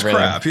sells sells everything.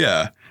 crap,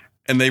 yeah.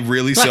 And they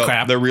really Not sell.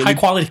 crap. They're really high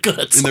quality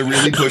goods. and they're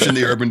really pushing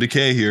the Urban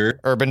Decay here.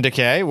 Urban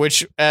Decay,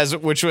 which as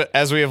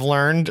we have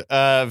learned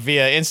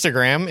via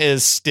Instagram,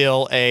 is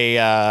still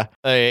a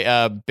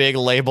big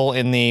label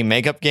in the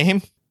makeup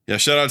game. Yeah,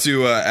 shout out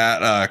to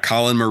at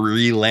Colin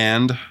Marie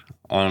Land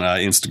on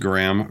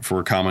Instagram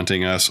for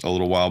commenting us a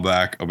little while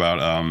back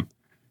about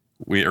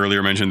we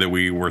earlier mentioned that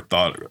we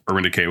thought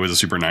Urban Decay was a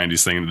super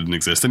 90s thing that didn't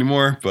exist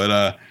anymore,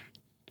 but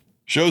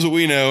shows what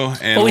we know.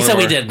 And Well, we one said of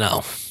we our- did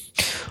know.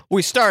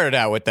 We started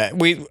out with that.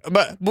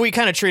 But we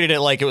kind of treated it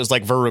like it was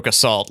like Veruca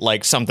Salt,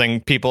 like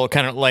something people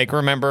kind of like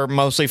remember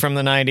mostly from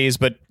the 90s,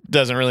 but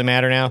doesn't really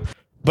matter now.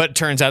 But it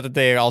turns out that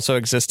they also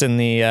exist in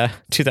the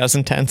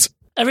 2010s.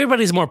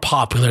 Everybody's more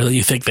popular than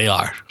you think they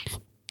are.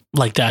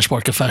 Like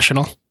Dashboard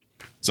Confessional.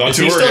 So on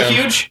tour again.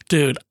 huge?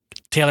 Dude,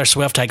 Taylor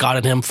Swift, I got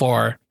in him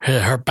for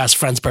her best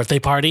friend's birthday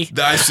party.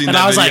 I've seen And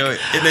that I was video. like,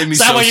 It made me Is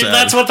so that what sad.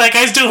 that's what that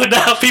guy's doing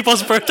now?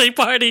 People's birthday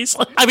parties.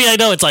 I mean, I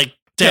know it's like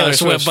Taylor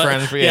Swift's Swift,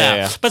 but friends,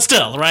 yeah. but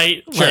still,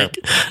 right? Sure. Like,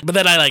 but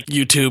then I like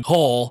YouTube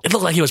whole. It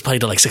looked like he was playing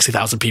to like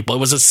 60,000 people. It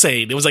was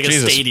insane. It was like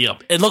Jesus. a stadium.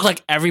 It looked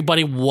like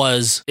everybody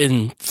was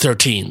in their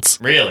teens.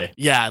 Really?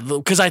 Yeah,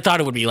 because I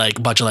thought it would be like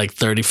a bunch of like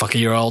 30 fucking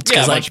year olds. Yeah,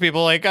 a like, bunch of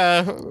people like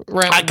around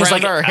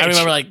like our age. I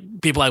remember like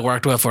people I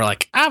worked with were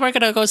like, we're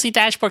gonna go see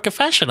Dashboard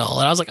Confessional,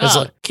 and I was like, It's oh,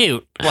 like-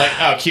 cute.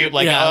 like cute,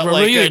 like Yeah,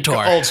 like reunion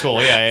tour. old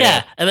school. Yeah.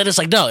 Yeah, and then it's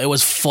like, no, it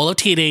was full of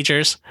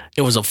teenagers.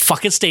 It was a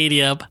fucking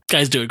stadium.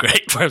 Guy's doing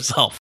great for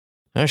himself.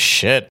 Oh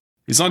shit.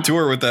 He's on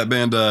tour with that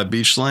band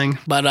Beach Slang.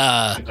 But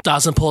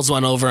Dawson pulls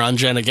one over on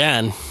Jen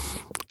again.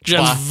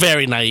 Jen's Wow.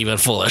 very naive and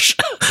foolish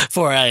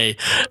for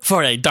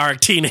a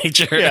dark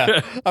teenager. Yeah,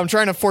 I'm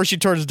trying to force you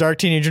towards dark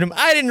teenager.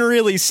 I didn't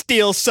really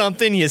steal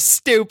something, you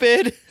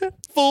stupid.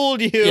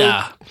 Fooled you.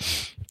 Yeah.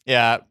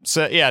 Yeah.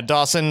 So yeah,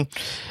 Dawson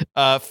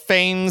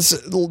feigns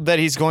that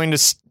he's going to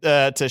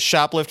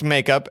shoplift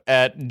makeup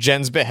at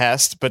Jen's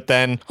behest, but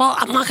then Well,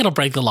 I'm not gonna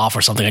break the law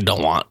for something I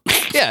don't want.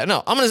 yeah,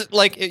 no, I'm gonna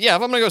if I'm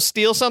gonna go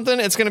steal something,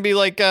 it's gonna be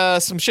like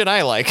some shit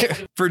I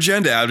like. For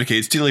Jen to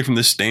advocate stealing from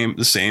the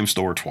same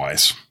store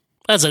twice.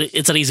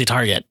 It's an easy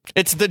target.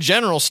 It's the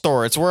general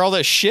store. It's where all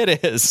this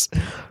shit is.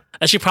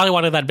 And she probably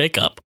wanted that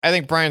makeup. I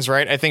think Brian's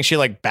right. I think she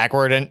like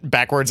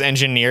backwards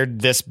engineered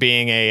this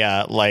being a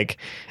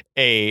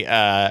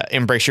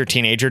embrace your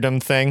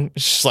teenagerdom thing.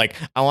 It's just like,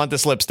 I want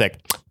this lipstick.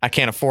 I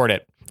can't afford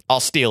it. I'll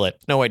steal it.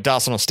 No, wait,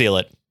 Dawson will steal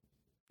it.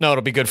 No,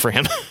 it'll be good for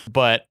him.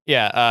 But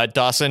yeah,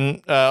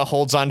 Dawson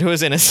holds on to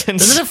his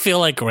innocence. Doesn't it feel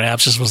like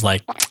Gramps just was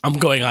like, I'm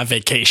going on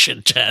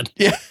vacation, Jen?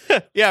 Yeah,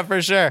 yeah,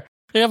 for sure.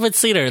 We haven't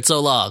seen her in so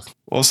long.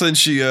 Well, since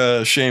she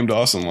shamed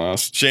Dawson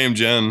last, shamed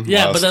Jen.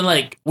 Yeah, last. but then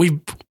like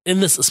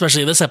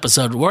especially in this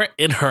episode, we're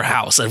in her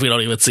house and we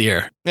don't even see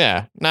her.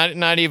 Yeah,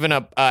 not even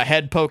a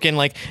head poking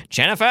like,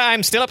 Jennifer,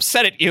 I'm still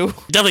upset at you.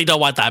 Definitely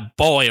don't want that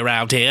boy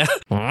around here.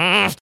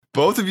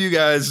 Both of you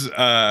guys,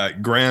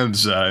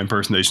 Graham's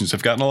impersonations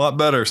have gotten a lot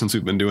better since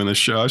we've been doing this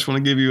show. I just want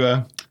to give you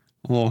a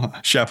little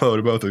chapeau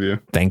to both of you.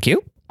 Thank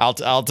you. I'll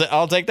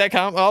take that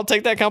I'll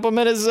take that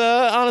compliment as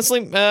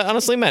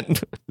honestly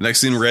meant.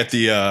 Next scene, we're at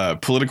the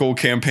political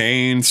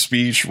campaign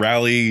speech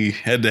rally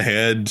head to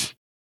head.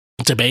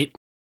 Debate.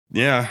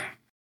 Yeah.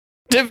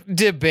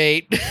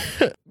 Debate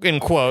in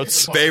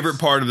quotes. Favorite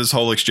part of this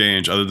whole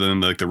exchange, other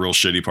than like the real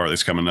shitty part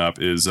that's coming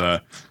up, is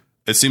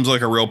it seems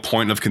like a real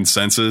point of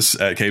consensus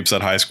at Cape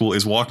Side High School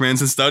is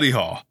Walkmans in study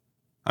hall.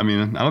 I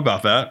mean, I'm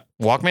about that.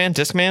 Walkman,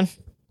 Discman,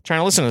 trying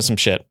to listen to some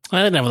shit.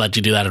 I never let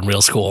you do that in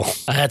real school.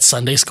 I had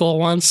Sunday school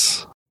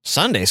once.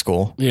 Sunday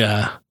school,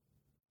 Yeah.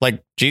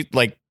 like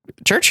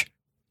church.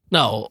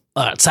 No,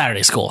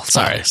 Saturday school.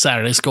 Sorry,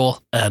 Saturday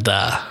school. And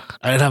I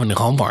didn't have any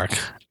homework.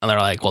 And they're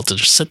like, well, to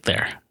just sit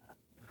there.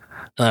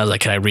 And I was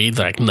like, can I read?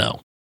 They're like, no.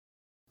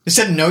 You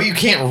said no, you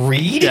can't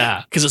read.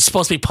 Yeah, because it's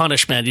supposed to be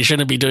punishment. You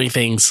shouldn't be doing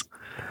things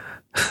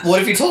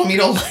What if you told him you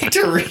don't like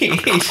to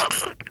read?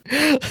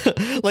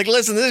 Like,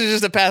 listen, this is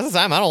just a pass of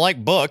time. I don't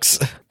like books.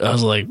 I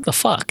was like, the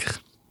fuck?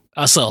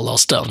 I was still a little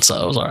stoned,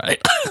 so it was all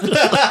right.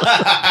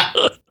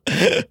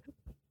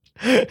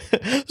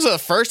 So the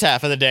first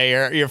half of the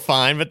day, you're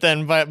fine, but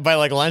then by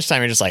like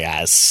lunchtime, you're just like,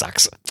 this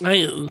sucks.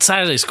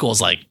 Saturday school is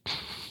like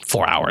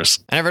 4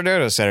 hours. I never do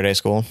it at Saturday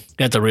school.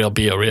 You have to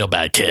be a real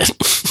bad kid.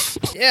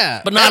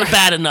 Yeah, but not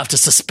bad enough to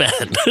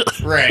suspend.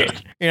 Right.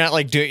 You're not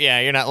like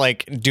you're not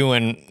like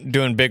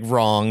doing big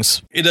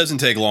wrongs. It doesn't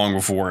take long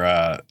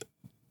before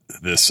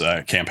this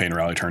campaign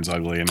rally turns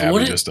ugly, and now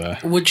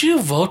would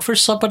you vote for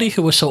somebody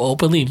who was so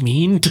openly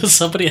mean to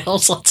somebody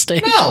else on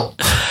stage? No.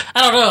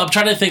 I don't know. I'm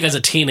trying to think as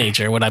a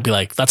teenager, would I be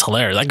like, that's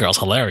hilarious, that girl's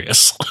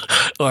hilarious?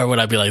 Or would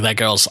I be like, that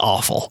girl's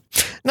awful?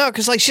 No,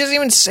 because like she doesn't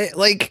even say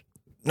like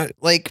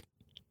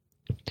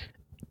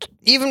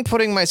even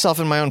putting myself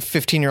in my own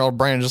 15-year-old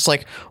brain, just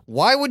like,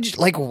 why would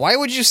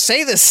you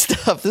say this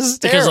stuff? This is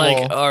terrible.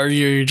 Because like, or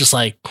you're just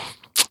like,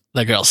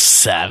 that girl's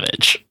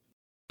savage.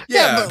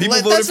 Yeah,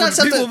 people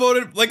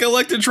voted like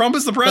elected Trump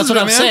as the president. That's what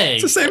I'm man. saying.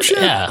 It's the same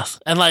shit. Yeah,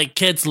 and like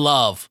kids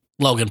love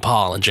Logan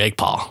Paul and Jake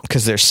Paul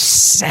because they're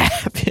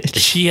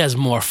savage. He has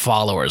more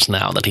followers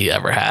now than he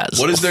ever has.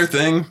 What is their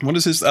thing? What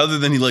is his other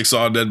than he like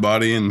saw a dead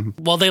body and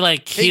well, they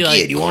like he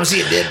like kid, you want to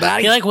see a dead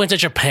body? He like went to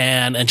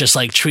Japan and just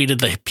like treated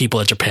the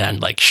people in Japan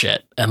like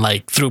shit and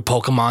like threw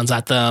Pokemons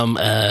at them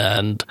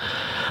and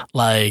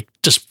like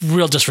just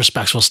real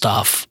disrespectful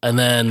stuff. And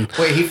then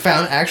wait, he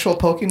found actual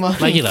Pokemon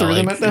like and threw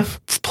them at them?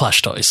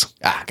 Plush toys.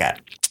 Ah, got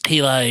it.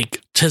 He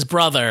like his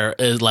brother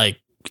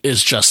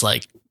is just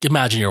like,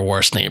 imagine your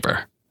worst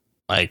neighbor.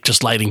 Like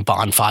just lighting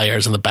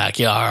bonfires in the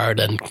backyard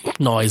and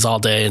noise all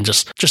day and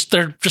just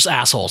they're just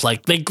assholes.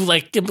 Like they go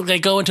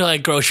into like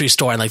a grocery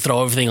store and like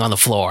throw everything on the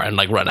floor and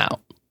like run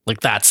out.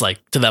 Like that's like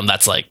to them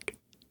that's like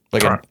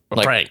a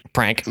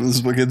prank. This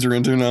is what kids are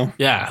into now.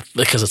 Yeah,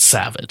 because it's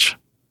savage.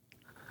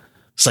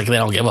 It's like they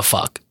don't give a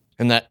fuck.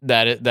 And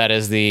that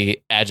is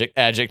the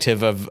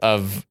adjective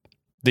of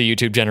the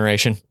YouTube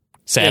generation.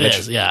 Savage. It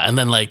is, yeah. And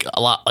then like a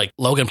lot like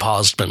Logan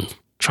Paul's been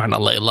trying to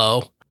lay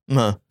low.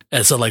 Uh-huh.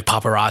 And so, like,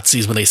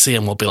 paparazzis, when they see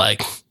him, will be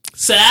like,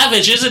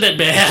 savage, isn't it,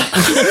 man?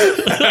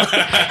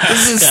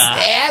 This is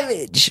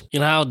savage.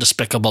 You know how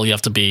despicable you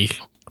have to be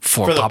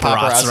for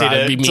paparazzi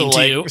to be mean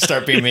to you?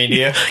 Start being mean to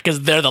you?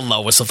 Because they're the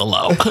lowest of the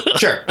low.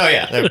 Sure. Oh,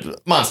 yeah. They're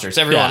monsters,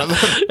 every one of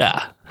them.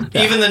 Yeah.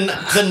 Even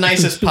the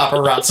nicest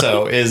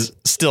paparazzo is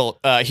still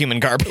human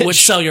garbage. Would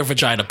sell your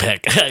vagina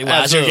pic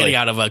as you're getting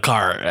out of a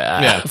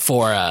car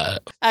for...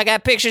 I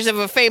got pictures of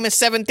a famous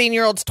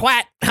 17-year-old's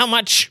twat. How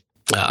much?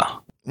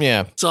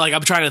 Yeah. So, like,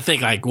 I'm trying to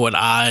think, like, would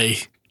I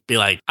be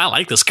like, I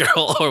like this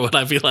girl? Or would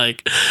I be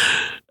like,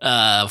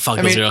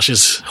 fuck this girl,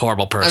 she's a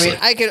horrible person?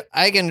 I mean,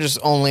 I can just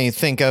only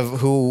think of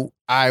who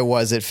I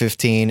was at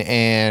 15,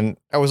 and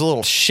I was a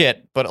little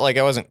shit, but, like,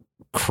 I wasn't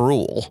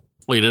cruel.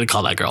 Well, you didn't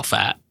call that girl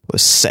fat. I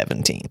was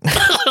 17.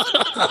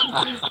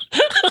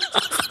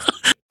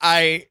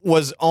 I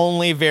was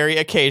only very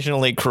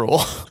occasionally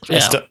cruel.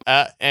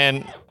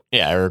 And,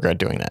 yeah, I regret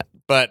doing that.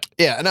 But,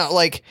 yeah, no,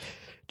 like,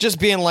 just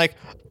being like,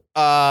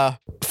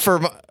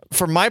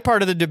 for my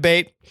part of the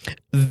debate,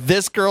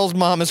 this girl's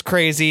mom is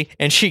crazy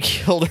and she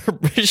killed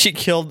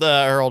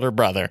her older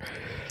brother.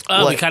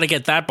 We kind of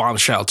get that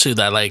bombshell too,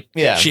 that like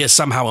she is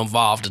somehow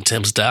involved in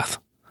Tim's death.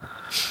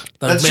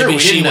 That's maybe true.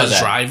 she was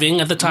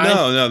driving at the time.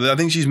 No, I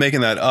think she's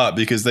making that up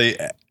because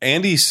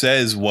Andy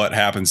says what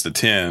happens to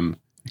Tim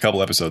a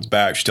couple episodes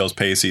back. She tells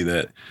Pacey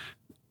that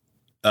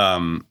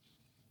the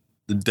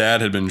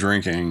dad had been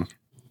drinking,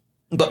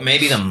 but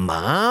maybe the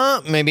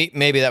mom, maybe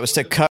that was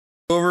to cut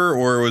over,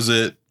 or was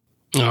it?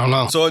 I don't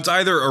know. So it's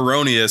either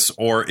erroneous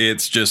or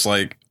it's just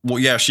like, well,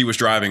 yeah, she was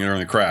driving during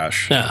the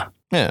crash. Yeah,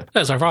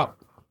 that's our fault.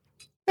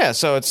 Yeah,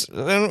 so it's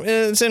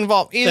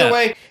involved. Either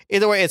way,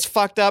 it's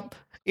fucked up.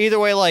 Either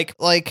way, like.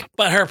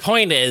 But her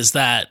point is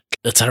that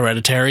it's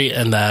hereditary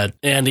and that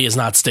Andy is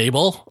not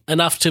stable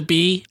enough to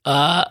be.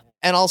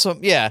 And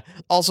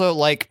also,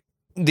 like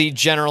the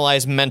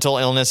generalized mental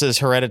illness is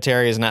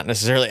hereditary is not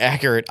necessarily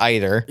accurate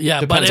either.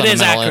 Yeah, but it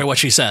is accurate what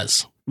she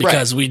says.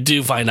 Because we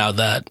do find out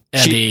that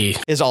Andy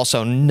is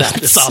also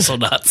nuts. Is also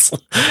nuts.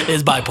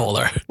 Is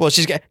bipolar. Well,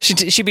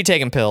 she'd be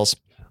taking pills.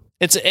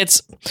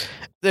 It's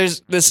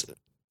there's this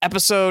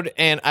episode,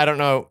 and I don't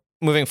know.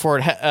 Moving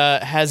forward,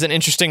 has an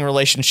interesting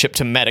relationship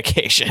to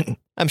medication.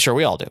 I'm sure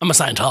we all do. I'm a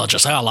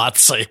Scientologist. I got a lot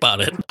to say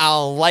about it.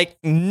 I'll like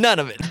none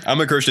of it.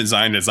 I'm a Christian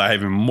Zionist. I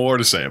have even more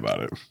to say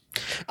about it.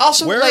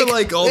 Also,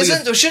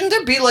 shouldn't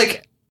there be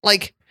like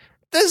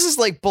this is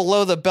like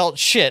below the belt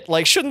shit?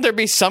 Like, shouldn't there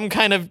be some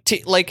kind of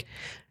like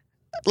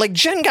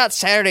Jen got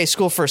Saturday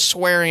school for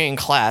swearing in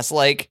class?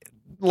 Like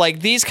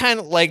these kind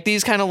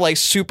of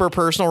super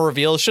personal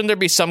reveals. Shouldn't there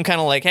be some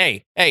kind of like,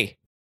 hey,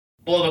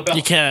 below the belt?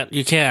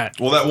 You can't.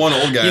 Well, that one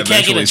old guy. You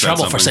can't get in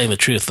trouble for saying the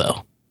truth,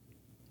 though.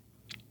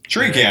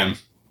 Sure, you can.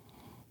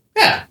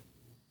 Yeah.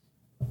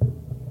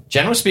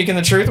 Jen was speaking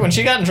the truth when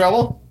she got in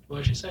trouble. What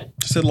did she say?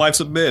 She said life's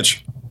a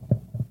bitch,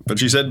 but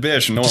she said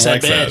bitch, and no one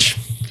likes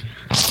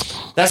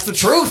that. That's the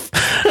truth.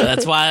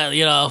 That's why,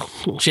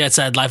 she had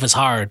said life is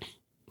hard.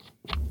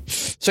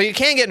 So you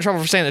can get in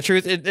trouble for saying the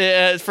truth,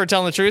 for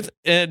telling the truth,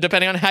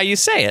 depending on how you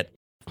say it.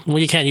 Well,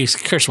 you can't use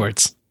curse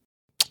words.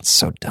 It's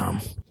so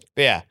dumb.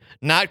 But yeah,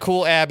 not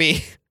cool,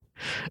 Abby.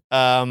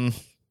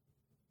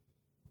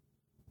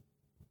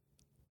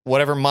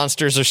 Whatever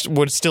monsters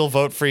would still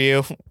vote for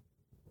you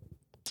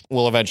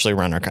will eventually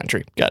run our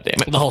country. God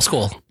damn it. The whole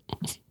school.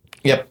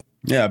 Yep.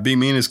 Yeah, being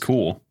mean is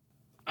cool.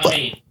 I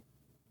mean,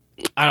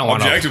 I don't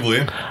want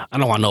Objectively. I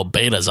don't want no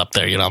betas up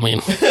there, you know what I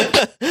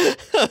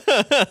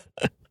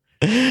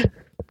mean?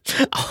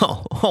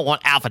 I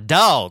want alpha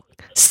dog.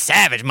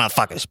 Savage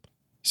motherfuckers.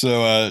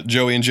 So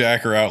Joey and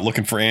Jack are out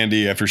looking for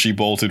Andy after she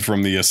bolted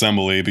from the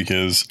assembly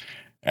because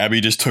Abby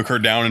just took her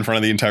down in front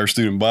of the entire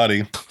student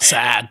body.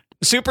 Sad.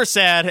 Super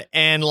sad,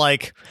 and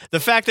like the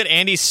fact that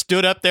Andy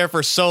stood up there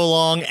for so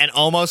long and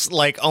almost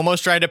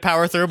tried to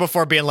power through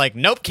before being like,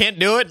 nope, can't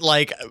do it.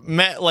 Like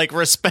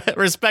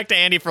respect to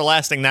Andy for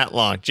lasting that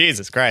long.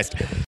 Jesus Christ.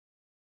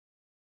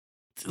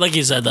 Like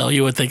you said, though,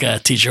 you would think a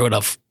teacher would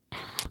have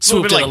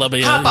swooped in a little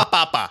bit.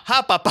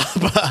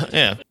 Ha.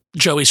 Yeah.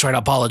 Joey's trying to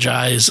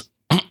apologize.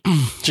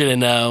 She didn't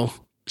know.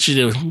 She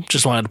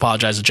just wanted to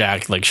apologize to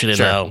Jack. Like, she didn't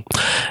know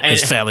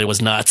his family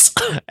was nuts.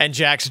 And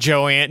Jack's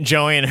Joey and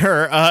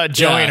her,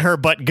 and her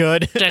butt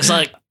good. Jack's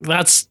like,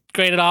 that's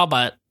great and all,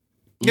 but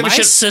my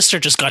sister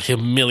just got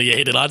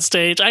humiliated on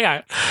stage.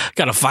 I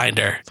gotta find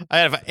her. I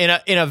have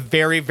in a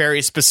very,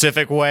 very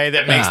specific way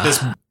that makes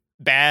this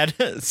bad.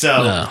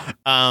 So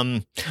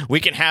we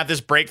can have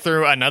this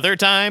breakthrough another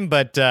time,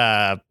 but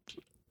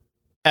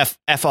F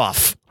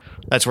off.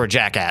 That's where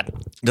Jack at.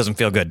 Doesn't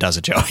feel good, does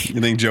it, Joey? You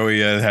think Joey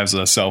has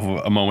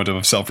a moment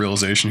of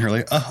self-realization here?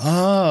 Like,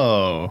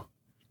 Well,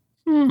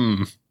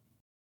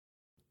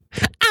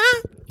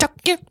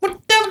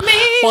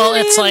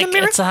 it's like,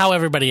 it's how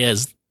everybody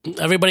is.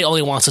 Everybody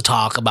only wants to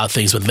talk about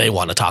things when they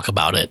want to talk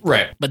about it.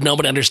 Right. But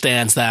nobody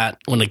understands that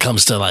when it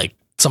comes to, like,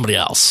 somebody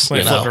else. When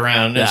you flip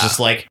around, it's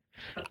just like,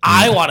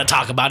 I want to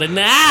talk about it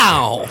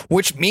now.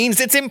 Which means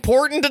it's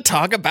important to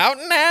talk about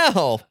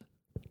now.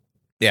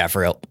 Yeah,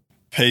 for real.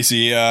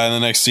 Pacey in the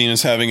next scene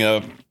is having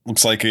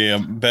looks like a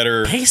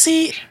better...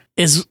 Pacey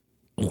is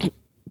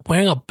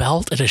wearing a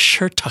belt and his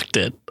shirt tucked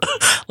in.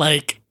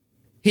 Like...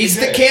 He's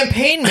the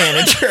campaign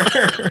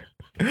manager.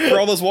 For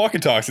all those walk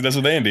and talks he does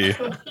with Andy.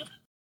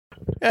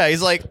 Yeah,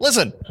 he's like,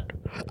 listen,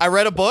 I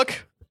read a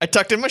book. I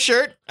tucked in my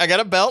shirt. I got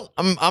a belt.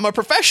 I'm a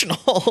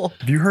professional.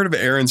 Have you heard of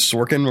Aaron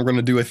Sorkin? We're going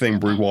to do a thing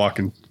where we walk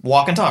and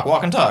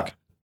talk.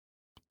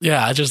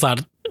 Yeah, I just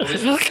thought,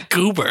 like a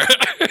goober.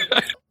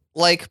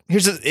 Like,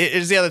 here's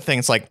the other thing.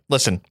 It's like,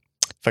 listen,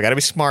 if I got to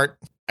be smart,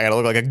 I got to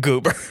look like a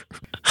goober.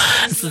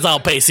 This is all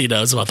Pacey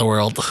knows about the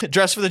world.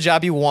 Dress for the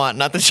job you want,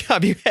 not the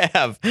job you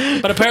have.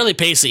 But apparently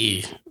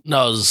Pacey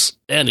knows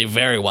Andy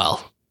very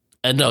well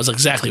and knows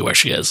exactly where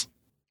she is.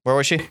 Where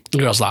was she? In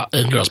girls'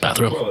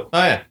 bathroom. Oh,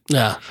 yeah.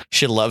 Yeah.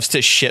 She loves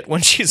to shit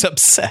when she's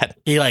upset.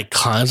 He, like,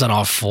 climbs on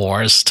all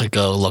fours to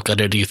go look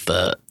underneath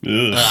the...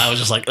 I was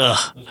just like,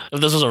 ugh.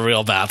 If this was a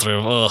real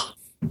bathroom, ugh.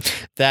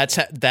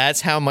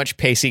 That's how much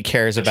Pacey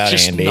cares about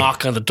just Andy.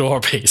 Knock on the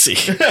door, Pacey.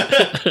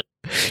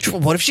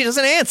 What if she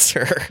doesn't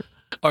answer?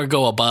 Or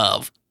go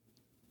above.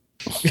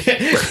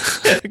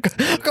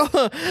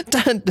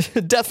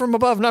 Death from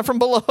above, not from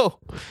below.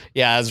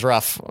 Yeah, it's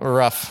rough.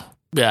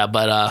 Yeah,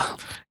 but you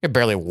can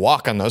barely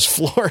walk on those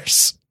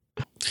floors.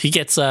 He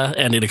gets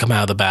Andy to come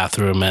out of the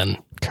bathroom and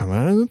come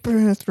out of the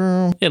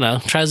bathroom.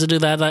 Tries to do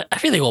that.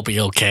 Everything will be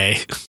okay.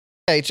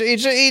 He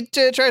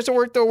tries to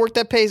work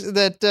that pace,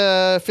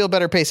 that feel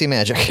better Pacey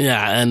magic.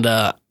 Yeah, and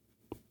I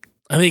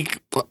think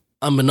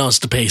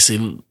unbeknownst to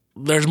Pacey,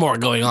 there's more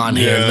going on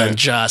here than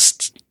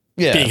just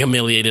being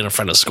humiliated in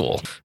front of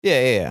school.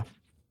 Yeah,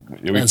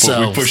 we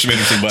pushed him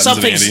into some buttons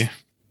of Andy.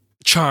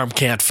 Charm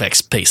can't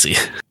fix Pacey.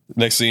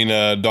 Next scene,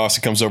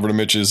 Dawson comes over to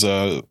Mitch's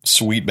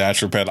sweet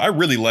bachelor pad. I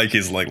really like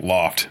his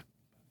loft.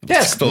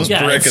 Yes,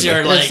 it's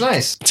your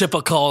nice.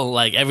 Typical,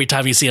 every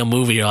time you see a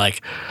movie, you're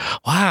like,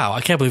 wow,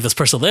 I can't believe this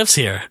person lives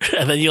here.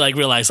 And then you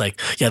realize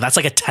that's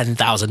like a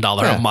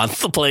 $10,000 a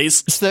month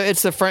place.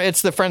 It's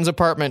the friend's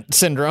apartment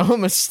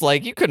syndrome. It's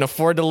like, you couldn't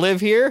afford to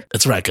live here.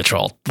 It's rent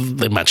control.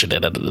 They mentioned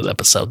it in an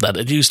episode that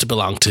it used to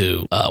belong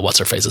to what's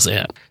her face's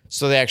aunt.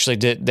 So they actually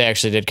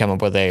did come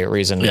up with a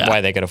reason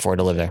why they could afford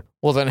to live there.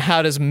 Well, then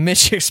how does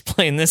Mitch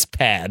explain this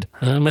pad?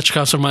 Mitch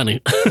costs her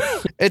money.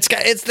 That's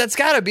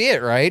got to be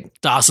it, right?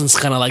 Dawson's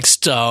kind of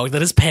stoked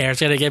that his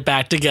parents are gonna get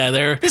back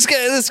together. This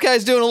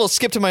guy's doing a little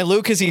skip to my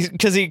Luke because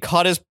he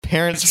caught his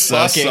parents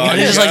fucking. And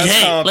he's like,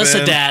 hey,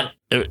 listen, Dad.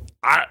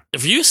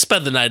 If you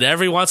spend the night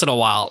every once in a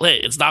while, hey,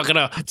 it's not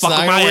gonna fuck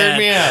with my weird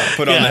me out.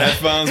 Put on the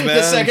headphones, man.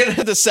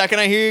 The second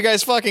I hear you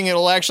guys fucking,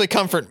 it'll actually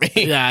comfort me.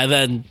 Yeah, and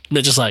then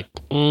Mitch is like,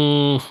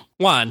 one,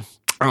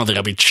 I don't think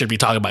I should be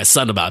talking to my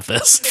son about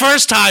this.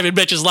 First time in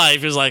Mitch's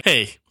life, he was like,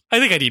 hey, I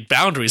think I need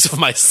boundaries with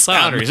my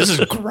son. This is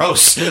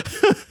gross.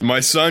 My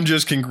son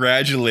just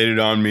congratulated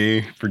on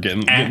me for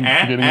getting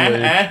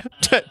laid.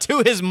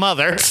 To his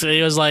mother. So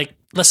he was like,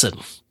 listen,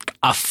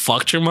 I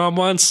fucked your mom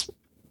once.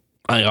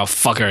 I go,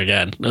 fuck her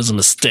again. It was a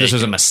mistake. This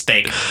was a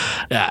mistake.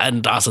 Yeah,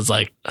 and Dawson's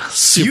like Do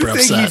super you think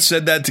upset. he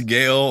said that to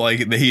Gail? Like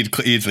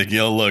he's like,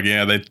 yo, look,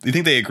 yeah. You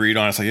think they agreed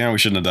on it? It's like, yeah, we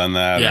shouldn't have done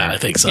that. Yeah, or, I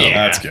think so. Yeah.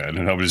 That's good.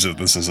 And hope this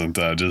isn't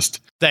just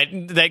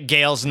That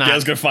Gail's not.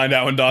 Gail's gonna find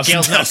out when Dawson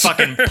Gail's not tells her.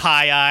 fucking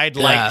pie-eyed.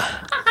 Like,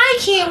 Yeah. I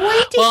can't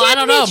wait to Well, get I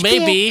don't know. rich, Gail.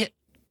 Maybe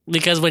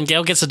because when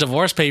Gail gets the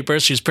divorce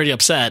papers, she's pretty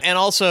upset. and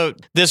also,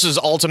 this was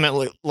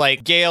ultimately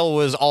like Gail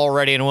was all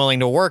ready and willing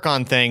to work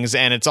on things,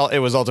 and it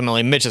was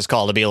ultimately Mitch's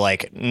call to be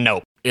like,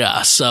 nope.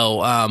 Yeah,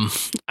 so I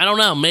don't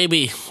know.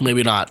 Maybe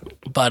not.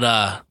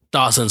 But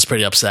Dawson's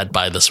pretty upset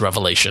by this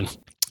revelation.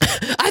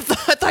 I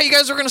thought you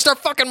guys were gonna start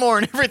fucking more,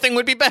 and everything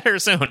would be better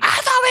soon.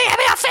 I thought we had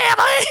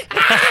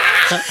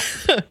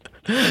a family.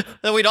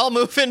 Then we'd all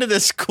move into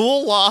this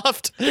cool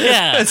loft.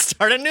 Yeah. and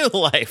start a new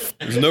life.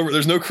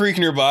 There's no creek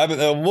nearby, but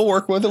we'll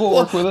work with it. We'll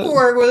work with it.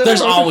 Work with it.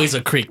 There's always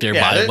a creek nearby.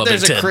 yeah. in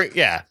There's a Wilmington. creek.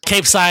 Yeah,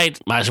 Cape Side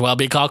might as well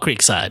be called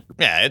Creekside.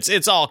 yeah.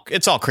 It's all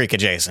creek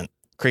adjacent.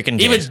 Creek and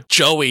Even adjacent.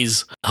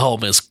 Joey's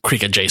home is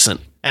creek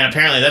adjacent. And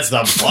apparently that's the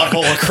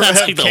butthole of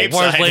That's like the Cape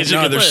worst Side. place you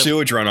No, could there's live.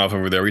 sewage runoff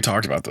over there. We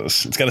talked about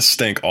this. It's got to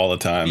stink all the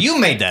time. You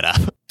made that up.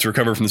 To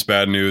recover from this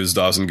bad news,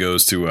 Dawson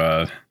goes to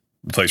the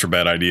place where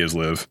bad ideas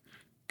live.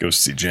 Goes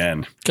to see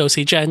Jen. Go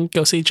see Jen.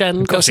 Go see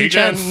Jen. Go see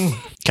Jen.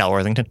 Cal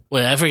Worthington.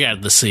 Wait, I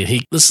forgot the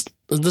scene. This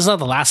is not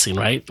the last scene,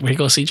 right? Where he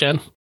goes see Jen.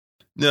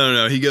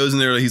 No. He goes in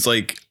there. He's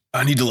like,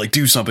 I need to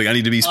do something. I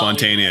need to be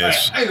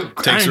spontaneous.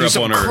 Takes her up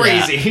on her.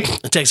 crazy.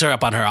 It takes her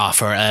up on her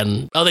offer,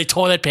 and they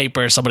toilet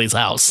paper somebody's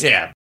house.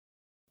 Yeah.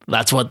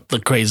 That's what the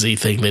crazy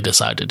thing they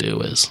decide to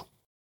do is.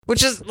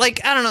 Which is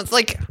like, I don't know, it's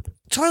like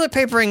toilet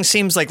papering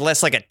seems like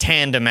less like a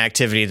tandem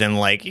activity than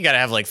like you got to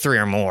have like 3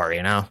 or more,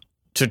 you know,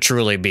 to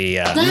truly be.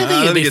 I think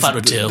it'd be fun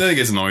with I two. think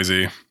it's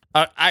noisy.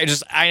 I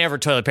never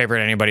toilet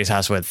papered anybody's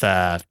house with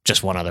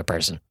just one other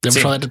person. Never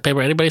See, toilet paper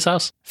at anybody's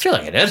house? I feel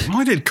like I did.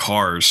 I did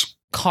cars.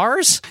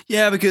 Cars?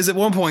 Yeah, because at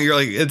one point you're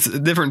like, it's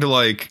different to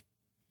like,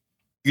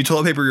 you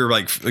toilet paper. You're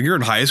like you're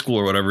in high school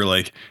or whatever.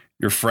 Like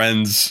your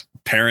friend's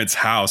parents'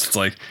 house. It's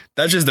like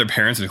that's just their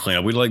parents to clean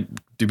up. We'd like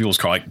do people's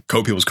car, like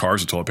coat people's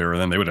cars with toilet paper.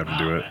 Then they would have to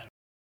do it.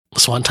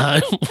 This one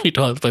time, we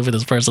toilet papered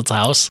this person's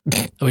house,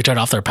 and we turned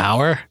off their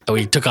power, and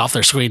we took off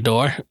their screen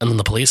door, and then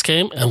the police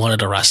came and wanted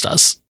to arrest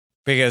us.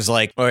 Because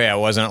like, oh yeah,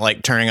 wasn't it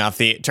like turning off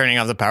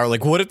the power?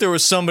 Like, what if there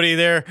was somebody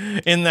there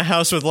in the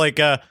house with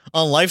like on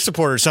life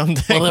support or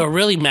something? Well, they were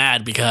really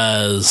mad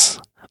because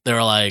they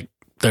were like,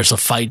 there's a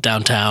fight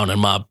downtown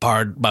and my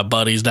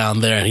buddy's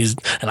down there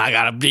and I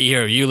gotta be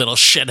here, you little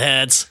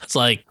shitheads. It's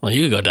like, well,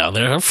 you go down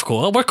there. We're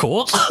cool. We're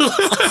cool.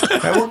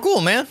 Hey, we're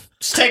cool, man.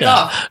 Just take Yeah.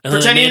 off. And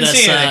then Pretend they you didn't made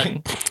see us,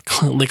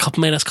 anything.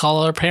 they made us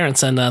call our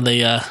parents and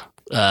they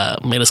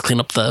made us clean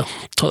up the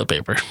toilet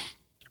paper.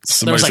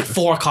 There was like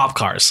 4 cop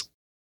cars.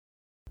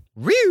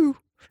 Woo!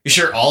 You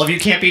sure all of you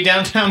can't be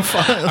downtown?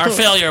 Our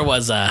failure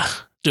was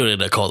doing it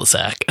in a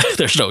cul-de-sac.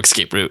 There's no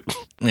escape route.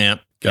 Yeah.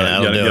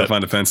 Gotta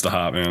find a fence to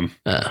hop, man.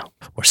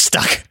 We're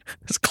stuck.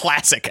 It's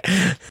classic.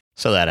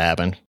 So that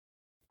happened.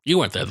 You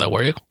weren't there though,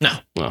 were you? No.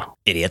 Oh.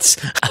 Idiots.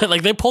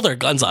 Like they pulled their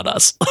guns on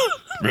us.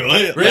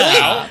 Really?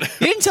 Yeah.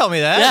 You didn't tell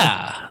me that.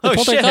 Yeah. They Oh,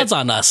 pulled their shit. guns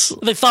on us.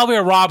 They thought we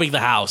were robbing the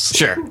house.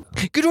 Sure.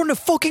 Get on the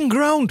fucking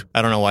ground.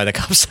 I don't know why the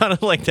cops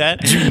sounded like that.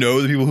 Do you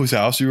know the people whose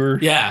house you were?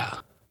 Yeah.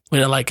 We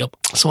didn't like him.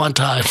 So one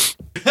time,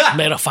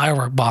 made a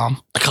firework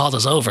bomb. He called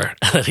us over,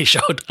 and then he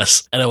showed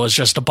us. And it was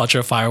just a bunch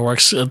of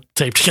fireworks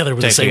taped together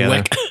with the Taped same together.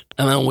 wick.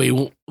 And then we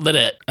lit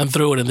it and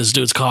threw it in this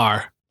dude's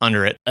car.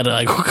 Under it. And it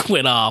like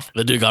went off.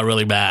 The dude got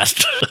really mad.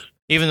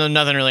 Even though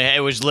nothing really,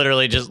 it was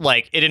literally just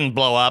like, it didn't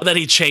blow up. And then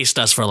he chased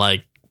us for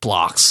like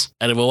blocks.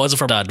 And if it wasn't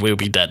for that, we would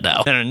be dead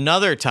now. Then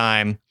another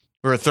time,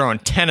 we were throwing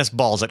tennis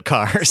balls at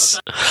cars.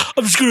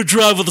 I'm just going to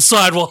drive on the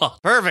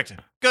sidewalk. Perfect.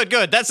 Good.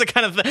 That's the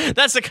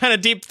kind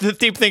of deep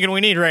thinking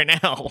we need right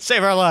now.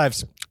 Save our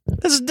lives.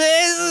 This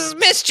is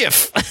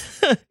mischief.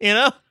 You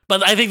know?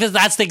 But I think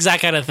that's the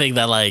exact kind of thing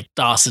that like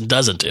Dawson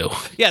doesn't do.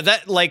 Yeah,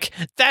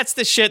 that's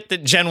the shit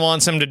that Jen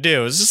wants him to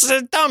do. This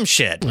is dumb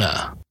shit.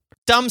 Yeah.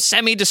 Dumb,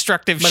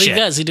 semi-destructive But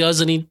shit. he does,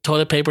 and he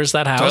toilet papers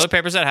that house. Toilet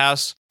papers at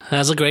house.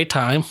 Has a great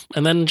time.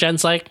 And then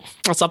Jen's like,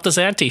 what's up this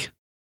ante?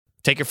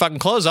 Take your fucking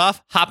clothes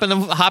off. Hop in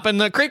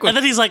the creek with And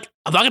then he's like,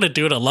 I'm not going to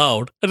do it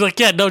alone. And I'm like,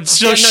 yeah, no,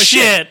 Yeah, no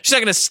shit. She's not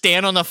gonna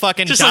stand on the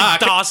fucking Just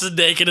dock. like Dawson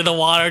naked in the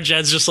water.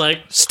 Jen's just like,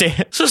 it's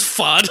just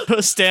fun.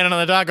 Standing on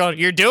the dock going,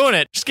 you're doing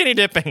it. Skinny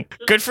dipping.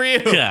 Good for you.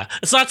 Yeah.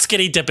 It's not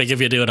skinny dipping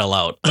if you do it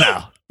alone.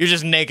 No. You're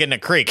just naked in a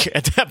creek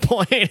at that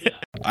point.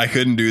 I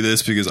couldn't do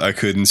this because I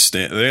couldn't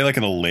stand. Are they like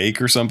in a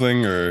lake or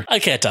something? Or I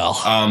can't tell.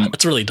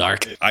 It's really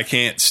dark. I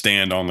can't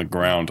stand on the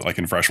ground like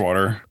in fresh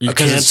water. You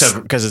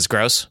can't, Because it's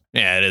gross.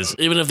 Yeah, it is.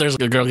 even if there's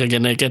a girl gonna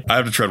get naked. I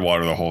have to tread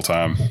water the whole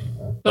time.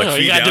 No,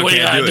 you feet gotta do down, what you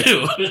can't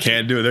gotta do.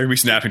 Can't do it. There could be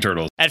snapping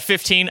turtles. At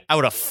 15, I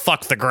would have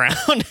fucked the ground.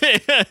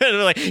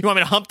 Like, you want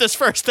me to hump this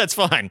first? That's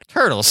fine.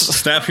 Turtles.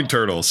 Snapping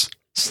turtles.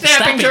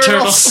 Snapping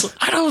turtles.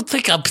 I don't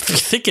think I'm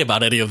thinking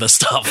about any of this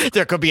stuff.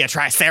 There could be a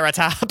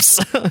triceratops.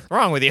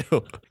 Wrong with you?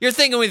 You're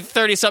thinking with a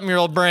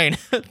 30-something-year-old brain.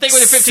 Think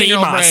with a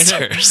 15-year-old brain. Sea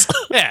monsters.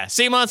 Yeah,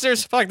 sea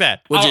monsters? Fuck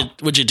that.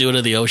 Would you do it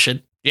in the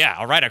ocean? Yeah,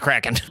 I'll ride a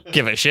Kraken.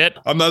 Give a shit.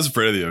 I'm not as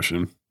afraid of the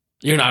ocean.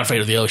 You're not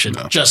afraid of the ocean.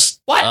 No.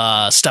 Just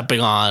stepping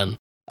on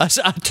A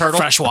turtle.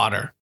 fresh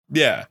water.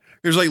 Yeah.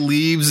 There's like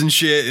leaves and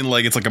shit, and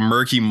like it's like a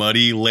murky,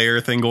 muddy layer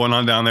thing going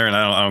on down there, and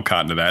I don't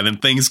cotton to that. And then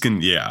things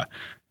can, yeah.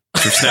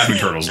 There's snapping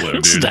turtles live,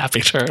 dude.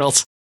 Snapping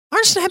turtles.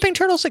 Aren't snapping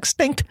turtles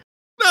extinct?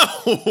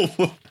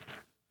 No.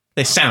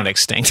 They sound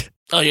extinct.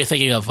 Oh, you're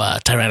thinking of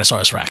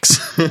Tyrannosaurus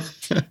Rex.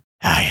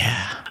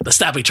 Yeah. The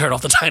snapping turtle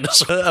of the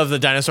dinosaur. Of the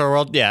dinosaur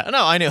world? Yeah.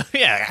 No, I knew.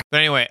 Yeah. But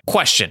anyway,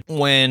 question.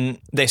 When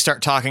they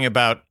start talking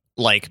about,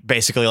 like,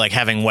 basically, like,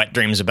 having wet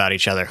dreams about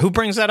each other, who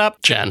brings that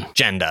up? Jen.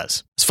 Jen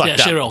does. It's fucked Yeah, up.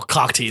 she real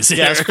cock tease.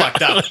 Yeah, it's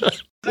fucked up.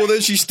 Well,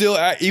 then she still,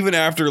 even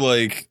after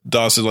like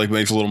Dawson like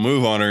makes a little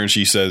move on her, and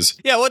she says,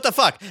 Yeah, what the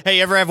fuck? Hey,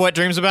 you ever have wet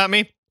dreams about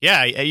me?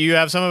 Yeah, you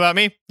have some about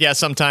me? Yeah,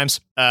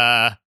 sometimes. All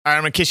right,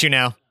 I'm gonna kiss you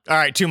now. All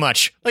right, too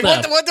much. Like,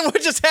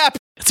 what just happened?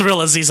 It's a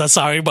real Aziz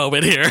Ansari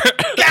moment here.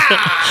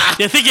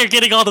 You think you're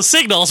getting all the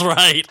signals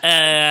right,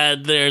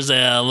 and there's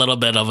a little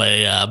bit of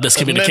a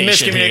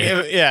miscommunication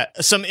here. Yeah,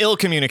 some ill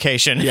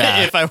communication,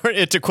 Yeah. if I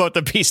were to quote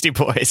the Beastie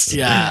Boys.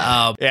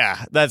 Yeah,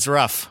 Yeah, that's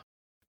rough.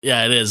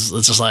 yeah, it is.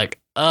 It's just like,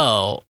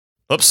 oh,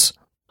 Oops.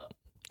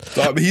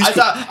 "Thought he's I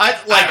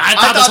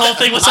thought this whole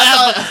thing was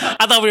happening.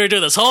 I thought we were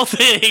doing this whole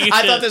thing.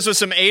 I thought this was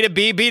some A to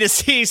B, B to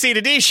C, C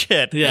to D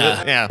shit.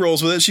 Yeah. Yeah.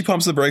 rolls with it." She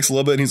pumps the brakes a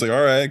little bit, and he's like,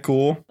 "All right,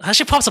 cool."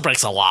 She pumps the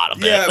brakes a lot.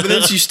 Yeah, but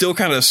then she's still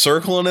kind of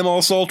circling him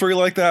all sultry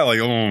like that, like,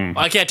 oh.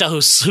 I can't tell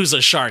who's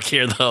a shark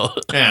here, though.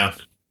 Yeah.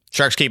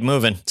 Sharks keep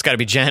moving. It's got to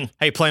be Jen.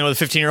 How you playing with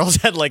a 15-year-old's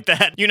head like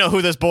that? You know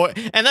who this boy...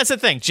 And that's the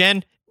thing.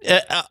 Jen,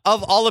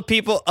 of all the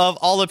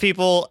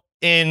people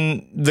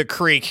in the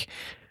creek,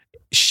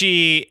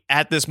 she,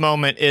 at this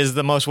moment, is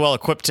the most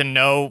well-equipped to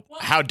know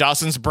how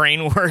Dawson's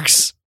brain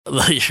works.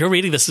 You're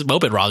reading this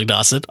moment wrong,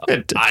 Dawson.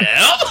 I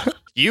am?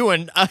 You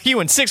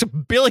and 6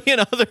 billion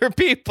other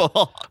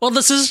people. Well,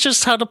 this is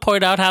just how to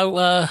point out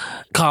how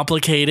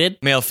complicated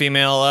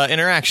Male-female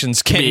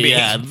interactions can be.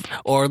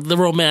 or the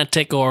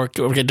romantic or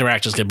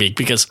interactions can be,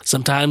 because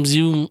sometimes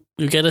you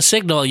get a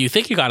signal, you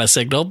think you got a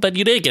signal, but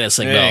you didn't get a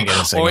signal. didn't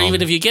get a signal. Or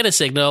even if you get a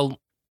signal,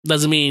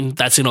 doesn't mean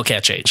that signal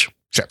can't change.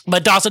 Sure.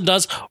 But Dawson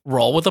does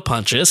roll with the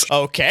punches.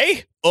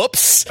 Okay.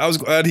 Oops. I was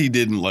glad he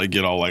didn't like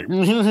get all like,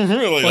 like,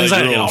 he's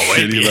not real all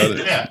shitty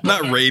rapey. about it.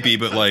 Not rapey,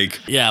 but like,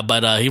 Yeah,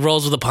 but he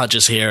rolls with the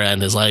punches here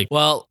and is like,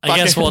 well, I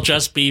guess we'll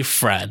just be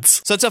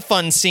friends. So it's a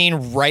fun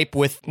scene ripe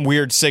with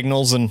weird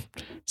signals and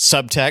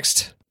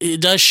subtext.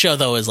 It does show,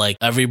 though, is like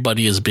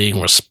everybody is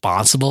being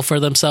responsible for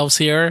themselves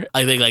here.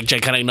 I think like Jen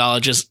kind of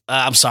acknowledges,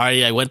 I'm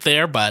sorry I went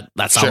there, but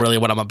that's not really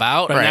what I'm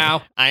about right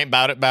now. I ain't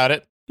about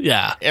it.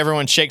 Yeah.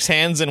 Everyone shakes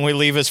hands and we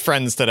leave as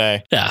friends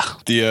today. Yeah.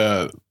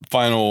 the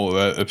final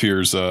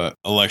appears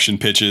election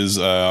pitches,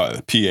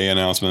 PA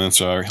announcements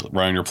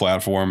running your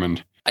platform,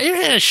 and Are you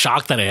kind of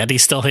shocked that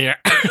Andy's still here?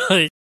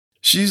 Like,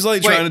 she's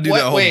like trying to do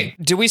that whole. Wait,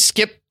 do we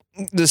skip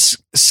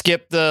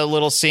the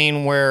little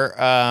scene where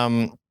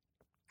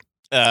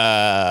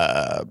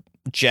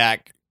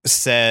Jack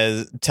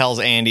tells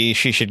Andy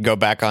she should go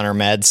back on her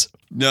meds?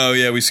 No,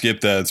 yeah, we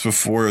skipped that. It's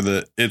before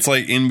it's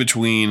like in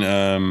between.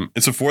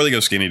 It's before they go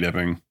skinny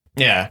dipping.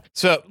 Yeah.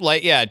 So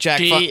like, yeah, Jack.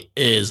 she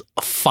is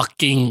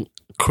fucking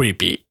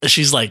creepy.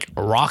 She's like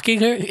rocking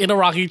her in a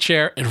rocking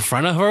chair in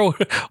front of her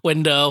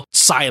window,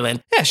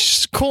 silent. Yeah,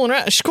 she's cooling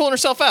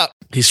herself out.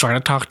 He's trying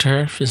to talk to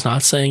her. She's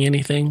not saying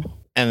anything.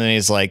 And then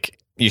he's like,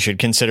 you should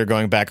consider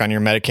going back on your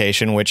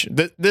medication, which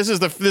this is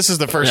the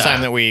first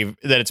time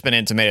that it's been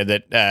intimated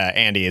that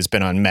Andy has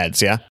been on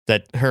meds. Yeah,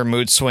 that her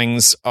mood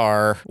swings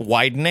are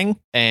widening,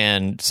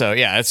 and so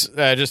yeah, it's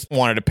I just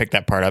wanted to pick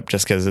that part up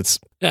just because it's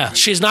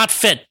she's not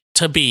fit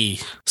to be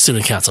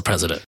student council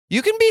president.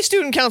 you can be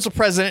student council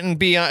president and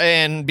be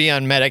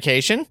on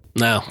medication.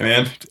 No,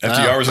 Man,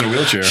 FDR was in a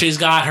wheelchair. she's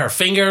got her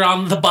finger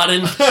on the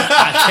button.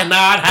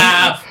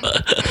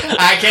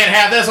 I can't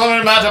have this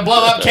woman about to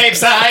blow up Cape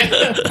Side.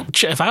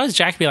 if I was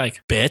Jack, I'd be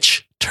like,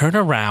 bitch, turn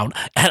around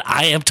and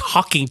I am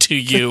talking to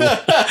you.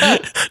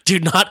 Do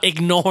not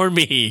ignore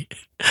me.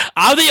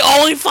 I'm the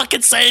only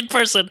fucking sane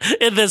person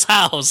in this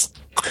house.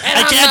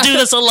 I can't do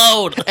this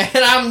alone.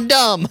 And I'm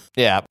dumb.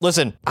 Yeah,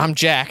 listen, I'm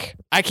Jack.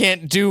 I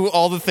can't do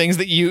all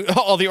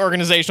the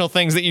organizational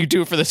things that you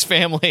do for this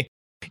family.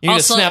 You need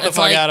Also, to snap the it's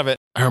fuck like- out of it.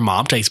 Her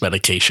mom takes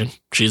medication.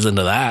 She's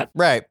into that.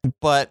 Right.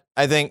 But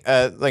I think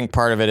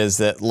part of it is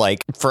that,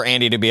 like, for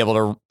Andy to be able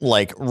to,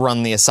 like,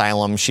 run the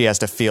asylum, she has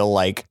to feel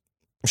like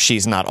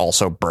she's not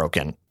also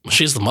broken.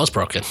 She's the most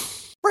broken.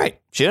 Right.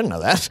 She didn't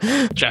know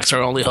that. Jack's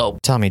her only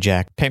hope. Tell me,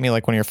 Jack, paint me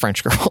like one of your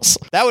French girls.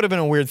 That would have been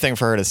a weird thing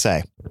for her to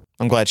say.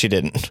 I'm glad she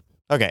didn't.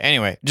 Okay.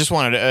 Anyway, just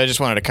wanted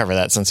to cover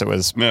that since it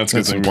was. Man, that's a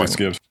good thing we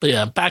skipped. But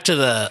yeah, back to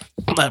the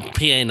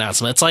PA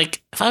announcement. It's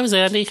like, if I was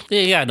Andy,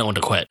 you got no one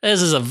to quit.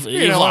 This is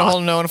You don't want to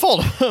hold no one to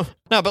fold.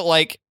 No, but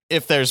like,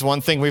 if there's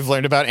one thing we've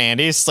learned about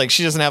Andy, it's like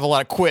she doesn't have a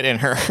lot of quit in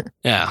her.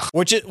 Yeah.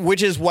 Which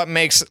is what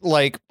makes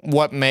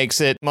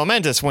it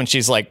momentous when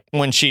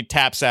she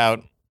taps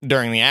out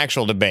during the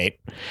actual debate,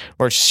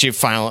 where she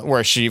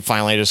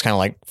finally just kind of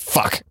like,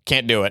 fuck,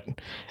 can't do it.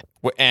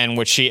 and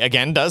which she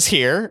again does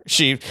here.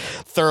 She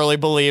thoroughly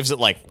believes that,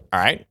 like, all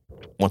right,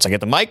 once I get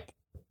the mic,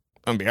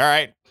 I'm gonna be all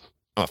right.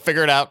 I'm gonna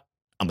figure it out.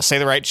 I'm gonna say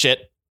the right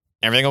shit.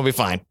 Everything will be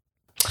fine.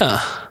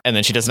 Huh. And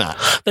then she does not.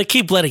 They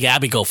keep letting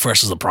Abby go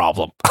first is the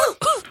problem.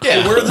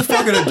 Yeah, where are the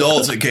fucking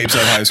adults at Cape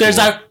Side High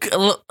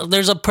School?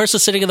 There's a person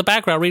sitting in the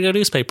background reading a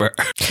newspaper.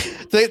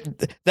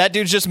 That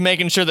dude's just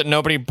making sure that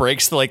nobody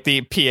breaks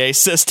the PA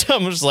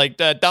system. It's like,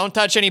 don't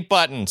touch any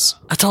buttons.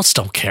 Adults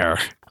don't care.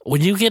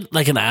 When you get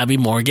like an Abby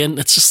Morgan,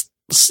 it's just,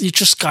 you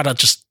just gotta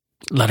just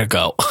let her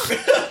go.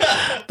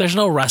 There's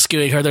no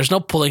rescuing her. There's no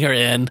pulling her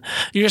in.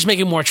 You're just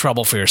making more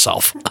trouble for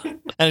yourself.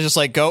 And it's just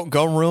like, go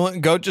ruin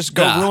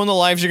the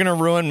lives you're going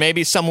to ruin.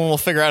 Maybe someone will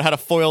figure out how to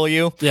foil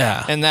you.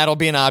 Yeah. And that'll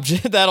be an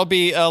object. That'll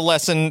be a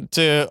lesson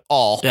to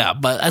all. Yeah.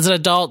 But as an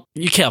adult,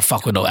 you can't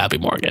fuck with no Abby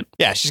Morgan.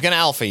 Yeah. She's going to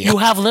alpha you. You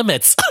have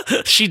limits.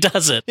 She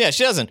doesn't. Yeah,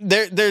 she doesn't.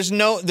 There's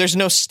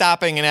no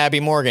stopping an Abby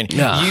Morgan.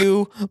 Yeah.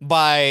 You,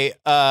 by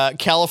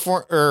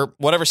California or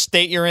whatever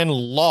state you're in,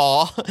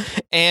 law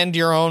and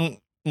your own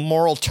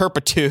moral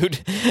turpitude,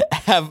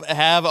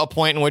 have a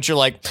point in which you're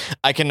like,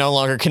 I can no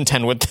longer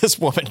contend with this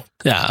woman.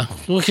 Yeah.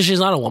 Well, because she's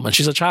not a woman.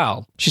 She's a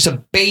child. She's a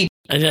baby.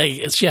 And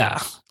it's, yeah.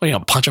 What, you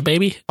gonna punch a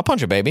baby? I'll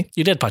punch a baby.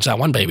 You did punch that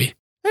one baby.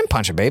 I didn't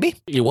punch a baby.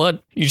 You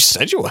would. You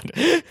said you would.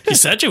 You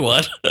said you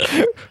would.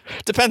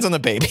 Depends on the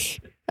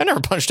baby. I never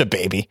punched a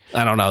baby.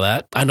 I don't know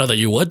that. I know that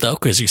you would, though,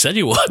 because you said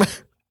you would.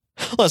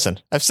 Listen,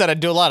 I've said I'd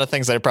do a lot of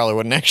things that I probably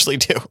wouldn't actually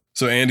do.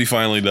 So Andy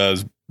finally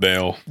does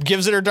bail.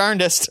 Gives it her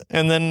darndest,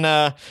 and then,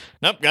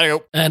 nope, gotta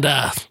go. And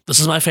this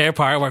is my favorite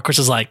part where Chris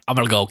is like, I'm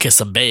going to go kiss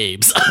some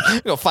babes.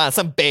 Go find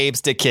some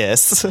babes to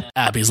kiss.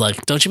 Abby's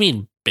like, don't you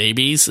mean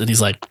babies? And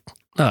he's like,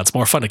 no, it's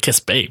more fun to kiss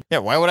babe. Yeah,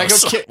 why would I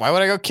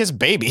go kiss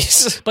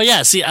babies? But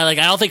yeah, see, I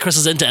don't think Chris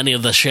is into any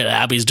of the shit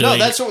Abby's doing.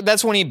 No,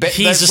 that's when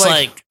he's just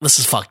like, this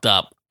is fucked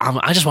up.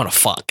 I just want to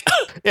fuck.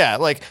 Yeah,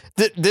 like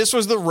this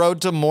was the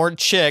road to more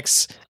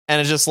chicks, and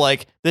it's just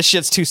like, this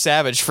shit's too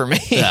savage for me.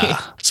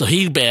 Yeah. So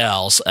he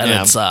bails, and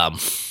it's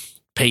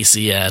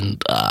Pacey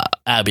and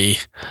Abby.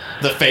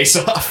 The face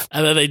off.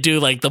 And then they do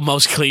like the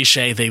most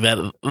cliche thing that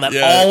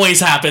always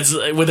happens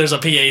when there's a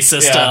PA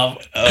system.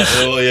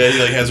 Yeah. He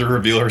like has her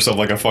reveal herself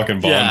like a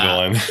fucking Bond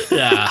villain.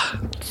 Yeah.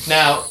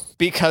 Now,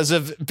 because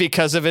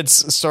of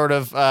its sort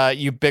of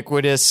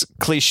ubiquitous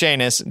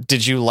clichéness,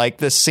 did you like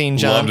this scene,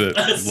 John?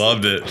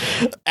 Loved it.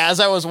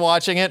 As I was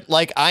watching it,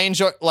 I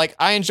enjoyed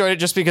it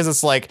just because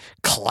it's like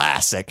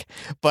classic.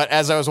 But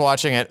as I was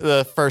watching it,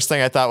 the first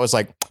thing I thought was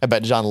like, I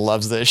bet John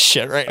loves this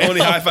shit right now. When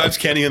he high fives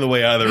Kenny on the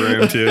way out of the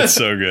room too, it's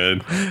so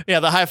good.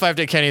 Yeah, the high five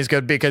to Kenny is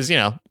good because,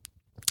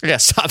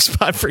 soft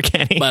spot for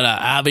Kenny. But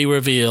Abby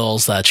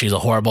reveals that she's a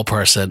horrible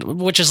person,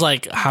 which is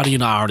like, how do you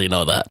not already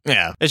know that?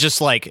 Yeah, it's just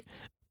like,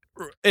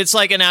 it's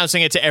like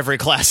announcing it to every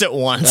class at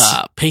once.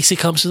 Pacey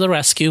comes to the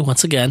rescue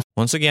once again.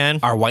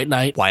 Our white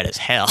knight. White as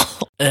hell.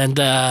 And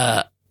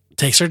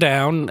takes her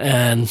down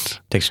and...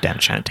 Takes her down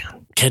to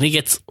Chinatown. Kenny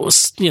gets,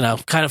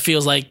 kind of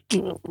feels like,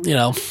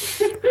 The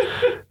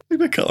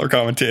color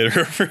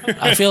commentator.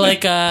 I feel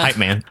like... Hype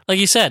man. Like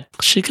you said,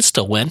 she could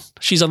still win.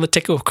 She's on the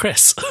ticket with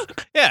Chris.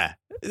 Yeah.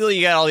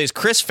 You got all these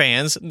Chris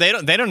fans. They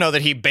don't know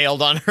that he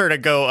bailed on her to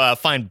go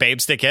find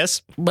babes to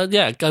kiss. But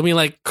yeah, I mean,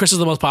 like, Chris is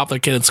the most popular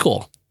kid in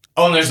school.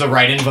 Oh, and there's the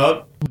write-in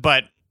vote.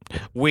 But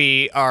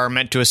we are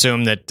meant to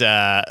assume that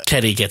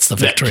Kenny gets the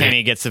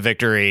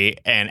victory.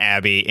 And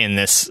Abby in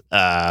this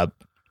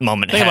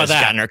moment Think has about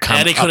that. gotten her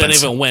Eddie couldn't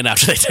even win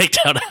after they take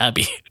down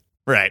Abby.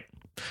 Right.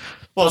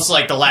 Well, it's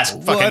like the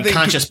last fucking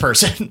conscious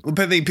person.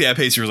 I think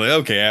Pacey was like,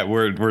 okay,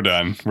 we're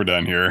done. We're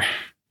done here.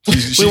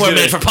 We weren't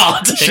made for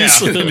politics.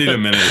 She's gonna need a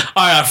minute.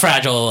 Our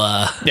fragile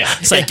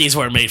psyches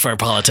weren't made for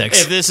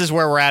politics. If this is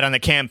where we're at on the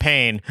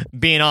campaign,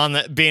 being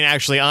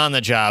actually on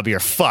the job,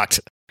 you're fucked.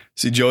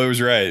 See, Joey was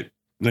right.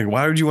 Like,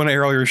 why would you want to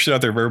air all your shit out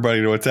there for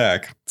everybody to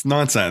attack? It's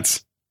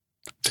nonsense.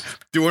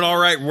 Doing all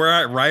right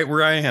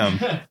where I am.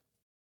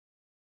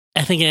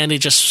 I think Andy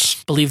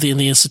just believed in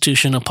the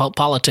institution of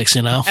politics,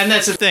 And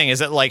that's the thing, is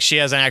that like she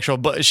has an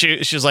actual,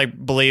 she's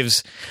like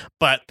believes,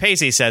 but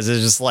Pacey says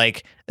it's just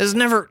like it was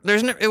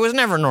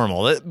never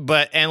normal.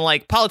 And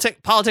like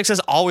politics has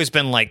always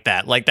been like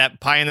that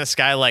pie in the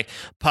sky. Like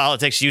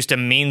politics used to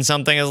mean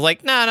something. Is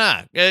like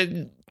nah.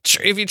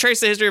 If you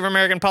trace the history of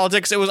American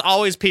politics, it was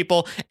always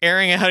people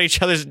airing out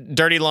each other's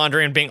dirty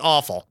laundry and being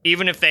awful,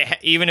 even if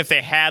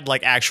they had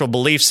like actual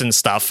beliefs and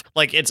stuff.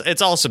 Like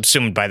it's all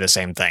subsumed by the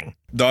same thing.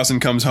 Dawson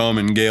comes home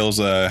and Gail's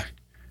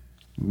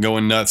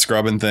going nuts,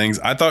 scrubbing things.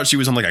 I thought she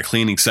was on like a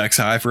cleaning sex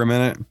high for a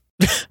minute.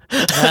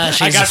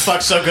 I got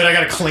fucked so good I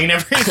gotta clean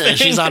everything.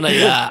 She's on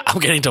I'm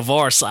getting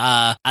divorced.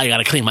 I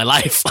gotta clean my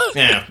life.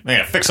 Yeah, I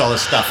gotta fix all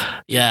this stuff.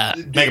 Yeah,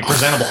 make it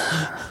presentable.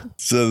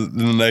 So in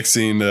the next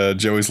scene,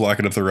 Joey's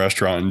locking up the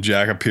restaurant and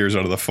Jack appears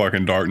out of the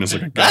fucking darkness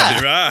like a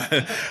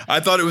goddamn. I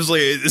thought it was like,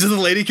 is it the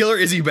lady killer?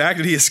 Is he back?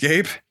 Did he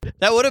escape?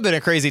 That would have been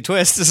a crazy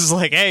twist. This is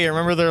like, hey, you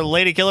remember the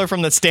lady killer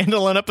from the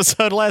standalone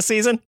episode last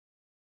season?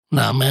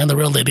 No, man, the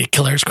real lady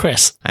killer is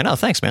Chris. I know,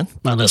 thanks, man.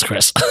 Not this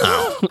Chris.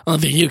 Only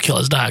thing you kill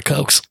is Diet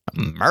Cokes.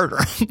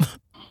 Murder him.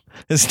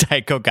 This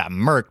Diet Coke got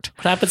murked.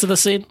 What happens in the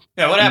scene?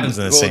 Yeah, what happens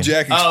in this Well, scene?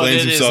 Jack explains it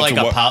is himself like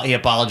to what- he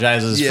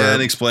apologizes for... Yeah,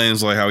 and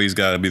explains like how he's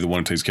got to be the one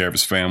who takes care of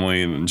his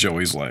family, and then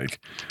Joey's like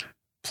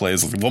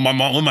plays like, well,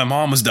 my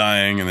mom was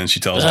dying, and then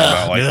she tells him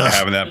about like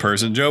having that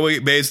person. Joey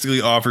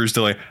basically offers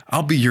to like,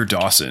 I'll be your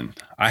Dawson.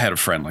 I had a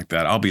friend like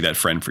that. I'll be that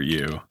friend for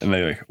you. And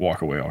they like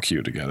walk away all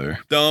cute together.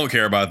 Don't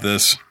care about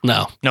this.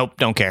 No. Nope,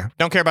 don't care.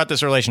 Don't care about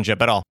this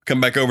relationship at all.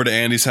 Come back over to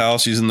Andy's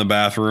house. She's in the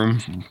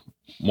bathroom,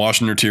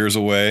 washing her tears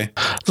away.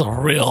 It's a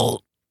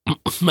real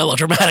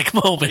melodramatic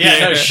moment. Yeah,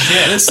 here. no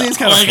shit. This scene's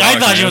kind of Like, I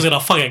thought she was gonna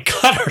fucking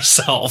cut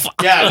herself.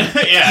 Yeah,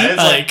 yeah. It's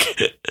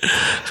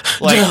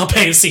like no,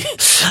 Pacey,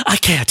 I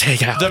can't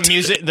take out.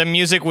 the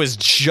music was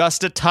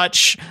just a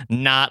touch,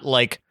 not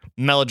like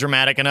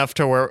melodramatic enough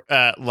to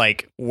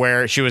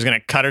where she was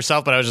gonna cut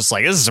herself, but I was just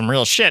like, this is some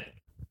real shit.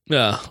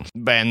 Yeah.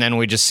 And then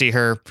we just see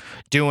her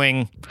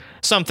doing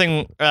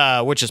something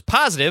which is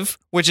positive,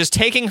 which is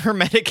taking her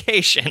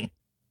medication.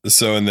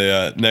 So in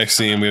the next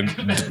scene, we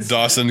have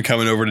Dawson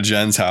coming over to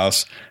Jen's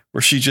house,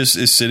 where she just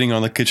is sitting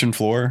on the kitchen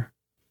floor.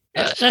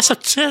 Maybe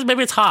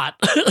it's hot.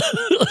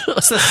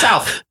 It's the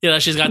South. You know,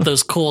 she's got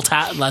those cool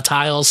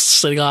tiles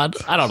sitting on.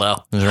 I don't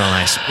know. It was real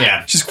nice.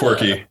 Yeah. She's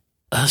quirky.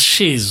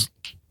 She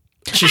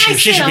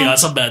should be on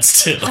some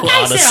meds too,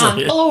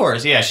 honestly.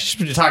 Floors. Yeah,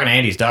 she's talking to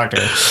Andy's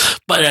doctor.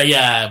 But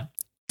yeah,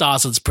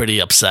 Dawson's pretty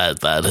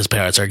upset that his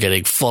parents are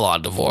getting full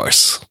on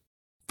divorce.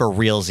 For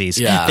realsies.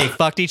 Yeah. They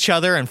fucked each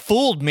other and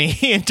fooled me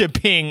into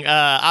being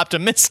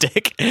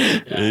optimistic.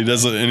 He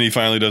does, and he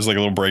finally does like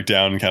a little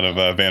breakdown and kind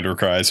of Vander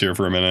cries here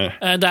for a minute.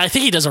 And I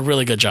think he does a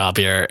really good job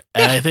here.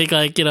 And I think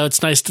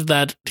it's nice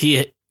that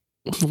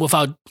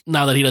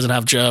now that he doesn't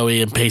have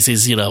Joey and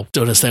Pacey's,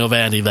 doing his thing with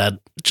Andy, that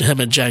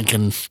him and Jen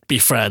can be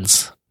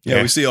friends.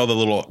 Yeah, we see all the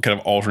little kind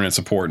of alternate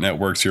support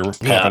networks here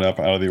popping up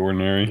out of the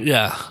ordinary.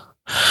 Yeah.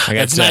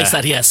 It's nice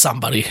that he has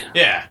somebody.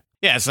 Yeah.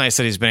 Yeah, it's nice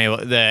that he's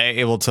been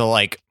able to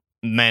like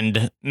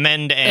mend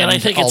and I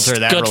think alter it's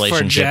that good relationship.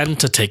 for Jen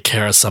to take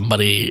care of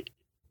somebody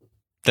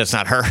that's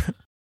not her.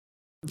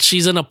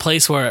 She's in a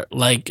place where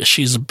like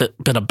she's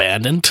been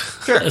abandoned,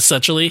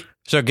 essentially.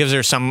 So it gives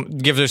her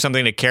something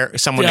to care,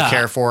 someone to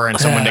care for, and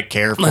someone to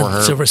care for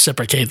her. To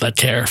reciprocate that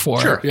care for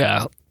her.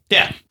 Yeah.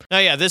 Yeah. Oh,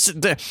 yeah.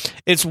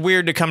 It's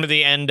weird to come to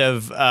the end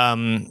of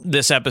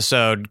this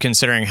episode,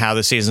 considering how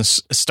the season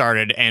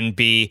started, and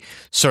be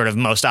sort of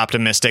most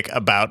optimistic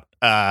about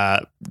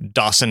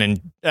Dawson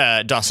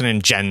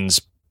and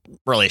Jen's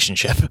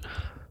relationship,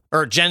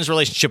 or Jen's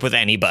relationship with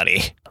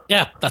anybody.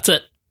 Yeah, that's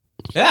it.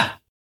 Yeah.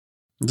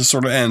 It just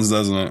sort of ends,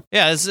 doesn't it?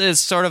 Yeah. It's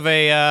sort of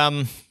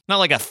a not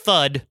like a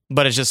thud,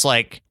 but it's just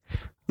like.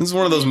 This is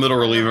one of those middle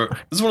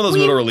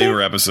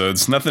reliever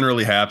episodes. Nothing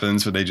really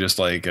happens, but they just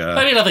like.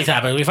 I mean, nothing's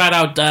happened. We find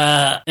out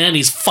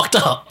Andy's fucked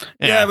up.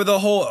 Yeah, but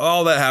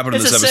all that happened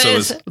in this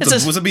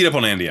episode was a beat up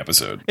on Andy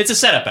episode. It's a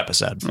setup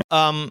episode.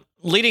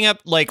 Leading up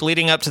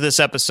to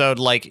this episode,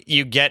 like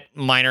you get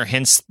minor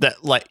hints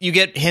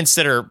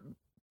that her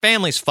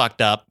family's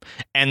fucked up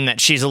and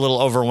that she's a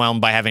little overwhelmed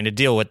by having to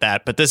deal with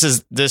that. But this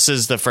is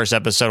the first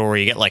episode where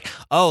you get like,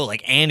 oh,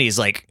 like Andy's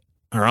like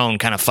her own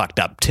kind of fucked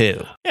up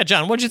too. Yeah,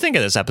 John, what'd you think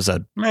of this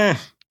episode? Don't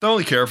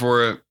really care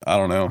for it. I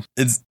don't know.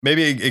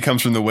 Maybe it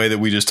comes from the way that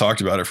we just talked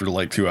about it for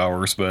like 2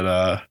 hours,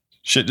 but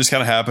shit just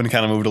kind of happened,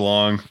 kind of moved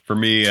along. For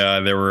me,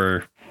 there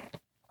were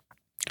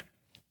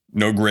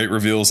no great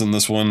reveals in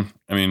this one.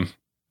 I mean,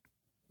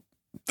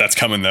 that's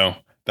coming though.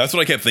 That's what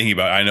I kept thinking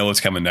about. I know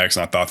what's coming next,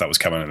 and I thought that was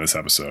coming in this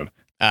episode.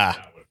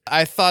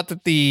 I thought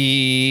that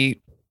the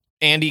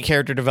Andy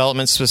character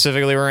development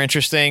specifically were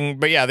interesting,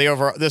 but yeah,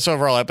 this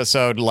overall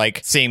episode like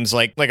seems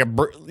like a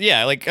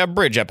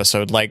bridge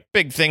episode. Like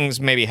big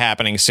things may be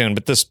happening soon,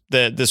 but this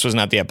was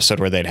not the episode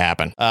where they'd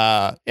happen.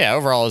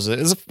 Overall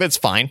it's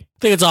fine. I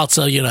think it's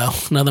also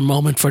another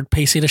moment for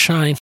Pacey to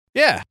shine.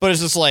 Yeah, but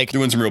it's just like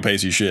doing some real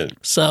Pacey shit.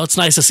 So it's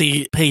nice to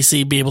see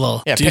Pacey be able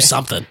to do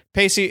something.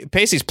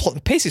 Pacey's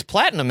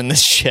platinum in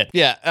this shit.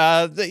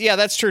 Yeah,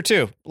 that's true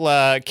too.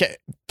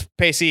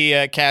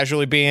 Pacey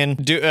casually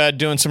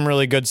doing some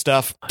really good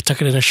stuff.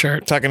 Tucking in a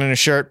shirt,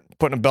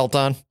 putting a belt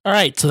on. All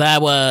right, so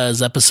that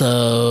was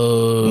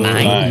episode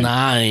 9.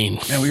 Man,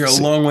 we are a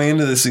long way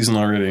into this season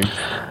already.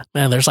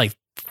 Man, there's like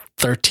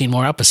 13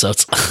 more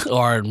episodes,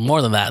 or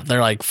more than that. They're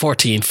like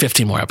 14,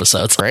 15 more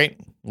episodes. Great.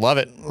 Love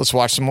it. Let's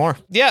watch some more.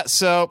 Yeah,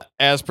 so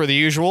as per the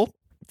usual,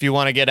 if you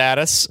want to get at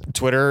us,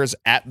 Twitter is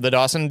at the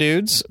Dawson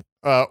Dudes,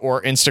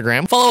 or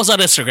Instagram. Follow us on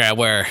Instagram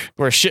where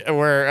shit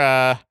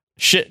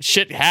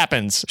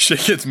happens.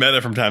 Shit gets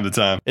meta from time to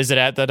time. Is it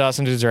at the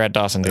Dawson Dudes or at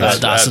Dawson Dudes?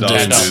 Dawson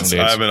Dudes.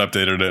 I haven't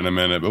updated it in a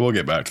minute, but we'll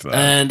get back to that.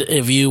 And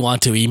if you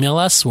want to email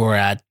us, we're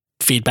at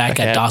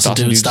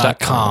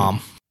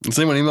feedback@dawsondudes.com. Has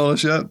anyone emailed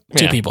us yet?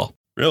 2 people.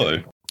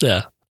 Really?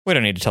 Yeah. We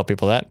don't need to tell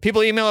people that.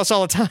 People email us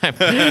all the time.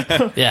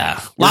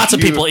 Yeah. Lots of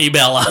people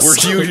email us. We're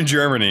huge in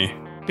Germany.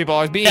 People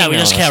always be Yeah, we emailing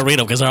just us. can't read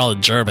them because they're all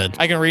in German.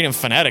 I can read them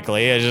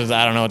phonetically. I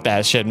don't know what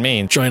that shit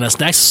means. Join us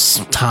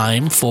next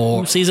time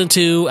for season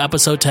 2,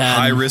 episode 10.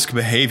 High risk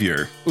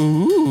behavior.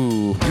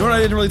 Ooh. You know what I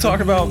didn't really talk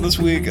about this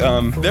week?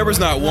 There was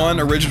not one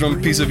original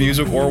piece of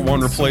music or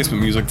one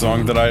replacement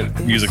song that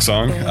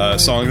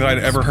I'd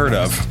ever heard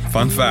of.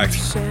 Fun fact.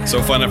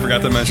 So fun I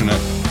forgot to mention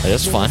it. It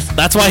is fun.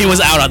 That's why he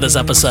was out on this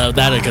episode.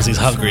 That is because he's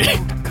hungry.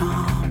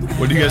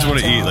 What do you guys want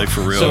to eat, like,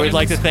 for real? So we'd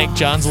like to thank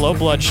John's low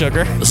blood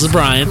sugar. This is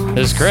Brian.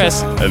 This is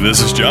Chris. And this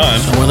is John.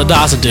 And we're the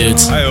Dawson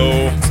dudes.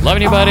 Hi-oh.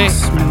 Loving you, buddy.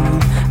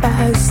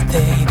 As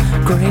they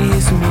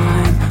graze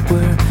mine,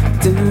 we're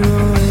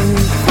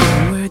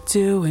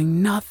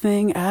doing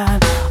nothing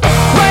at all.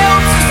 My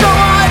hopes are so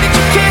high that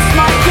your kiss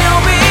might kill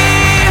me.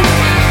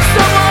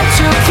 So won't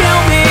you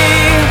kill me?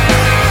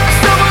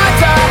 So might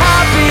I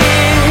happy?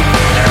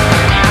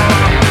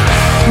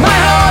 My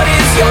heart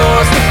is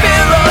yours to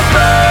fill or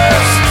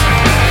burst,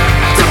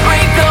 to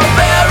break the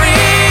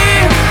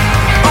berry.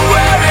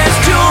 Where is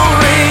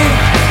jewelry?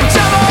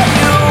 Whichever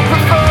you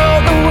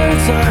prefer. The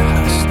words are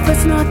hushed.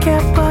 Let's not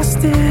get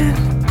busted.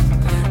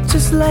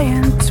 Just lay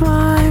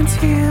entwined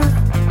here,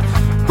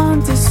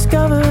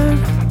 undiscovered.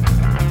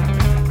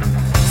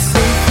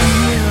 Safe from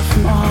here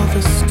from all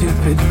the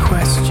stupid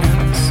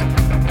questions.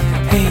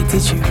 Hey,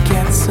 did you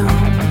get some?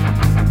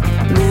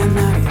 Man,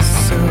 that is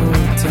so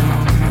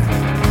dumb.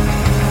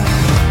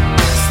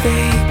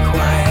 Stay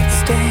quiet,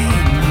 stay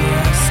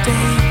near,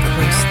 stay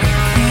close, they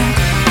can't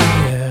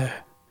hear,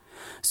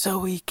 so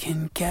we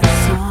can get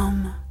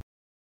some.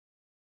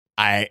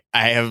 I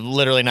have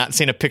literally not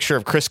seen a picture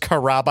of Chris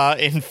Carrabba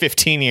in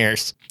 15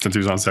 years. Since he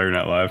was on Saturday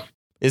Night Live.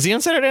 Is he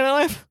on Saturday Night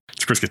Live?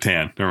 It's Chris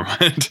Kattan. Never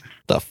mind.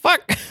 The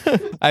fuck?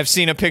 I've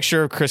seen a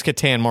picture of Chris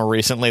Kattan more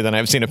recently than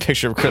I've seen a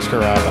picture of Chris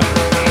Carrabba.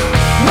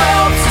 My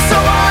hopes are so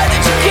high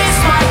that your kiss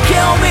might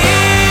kill me.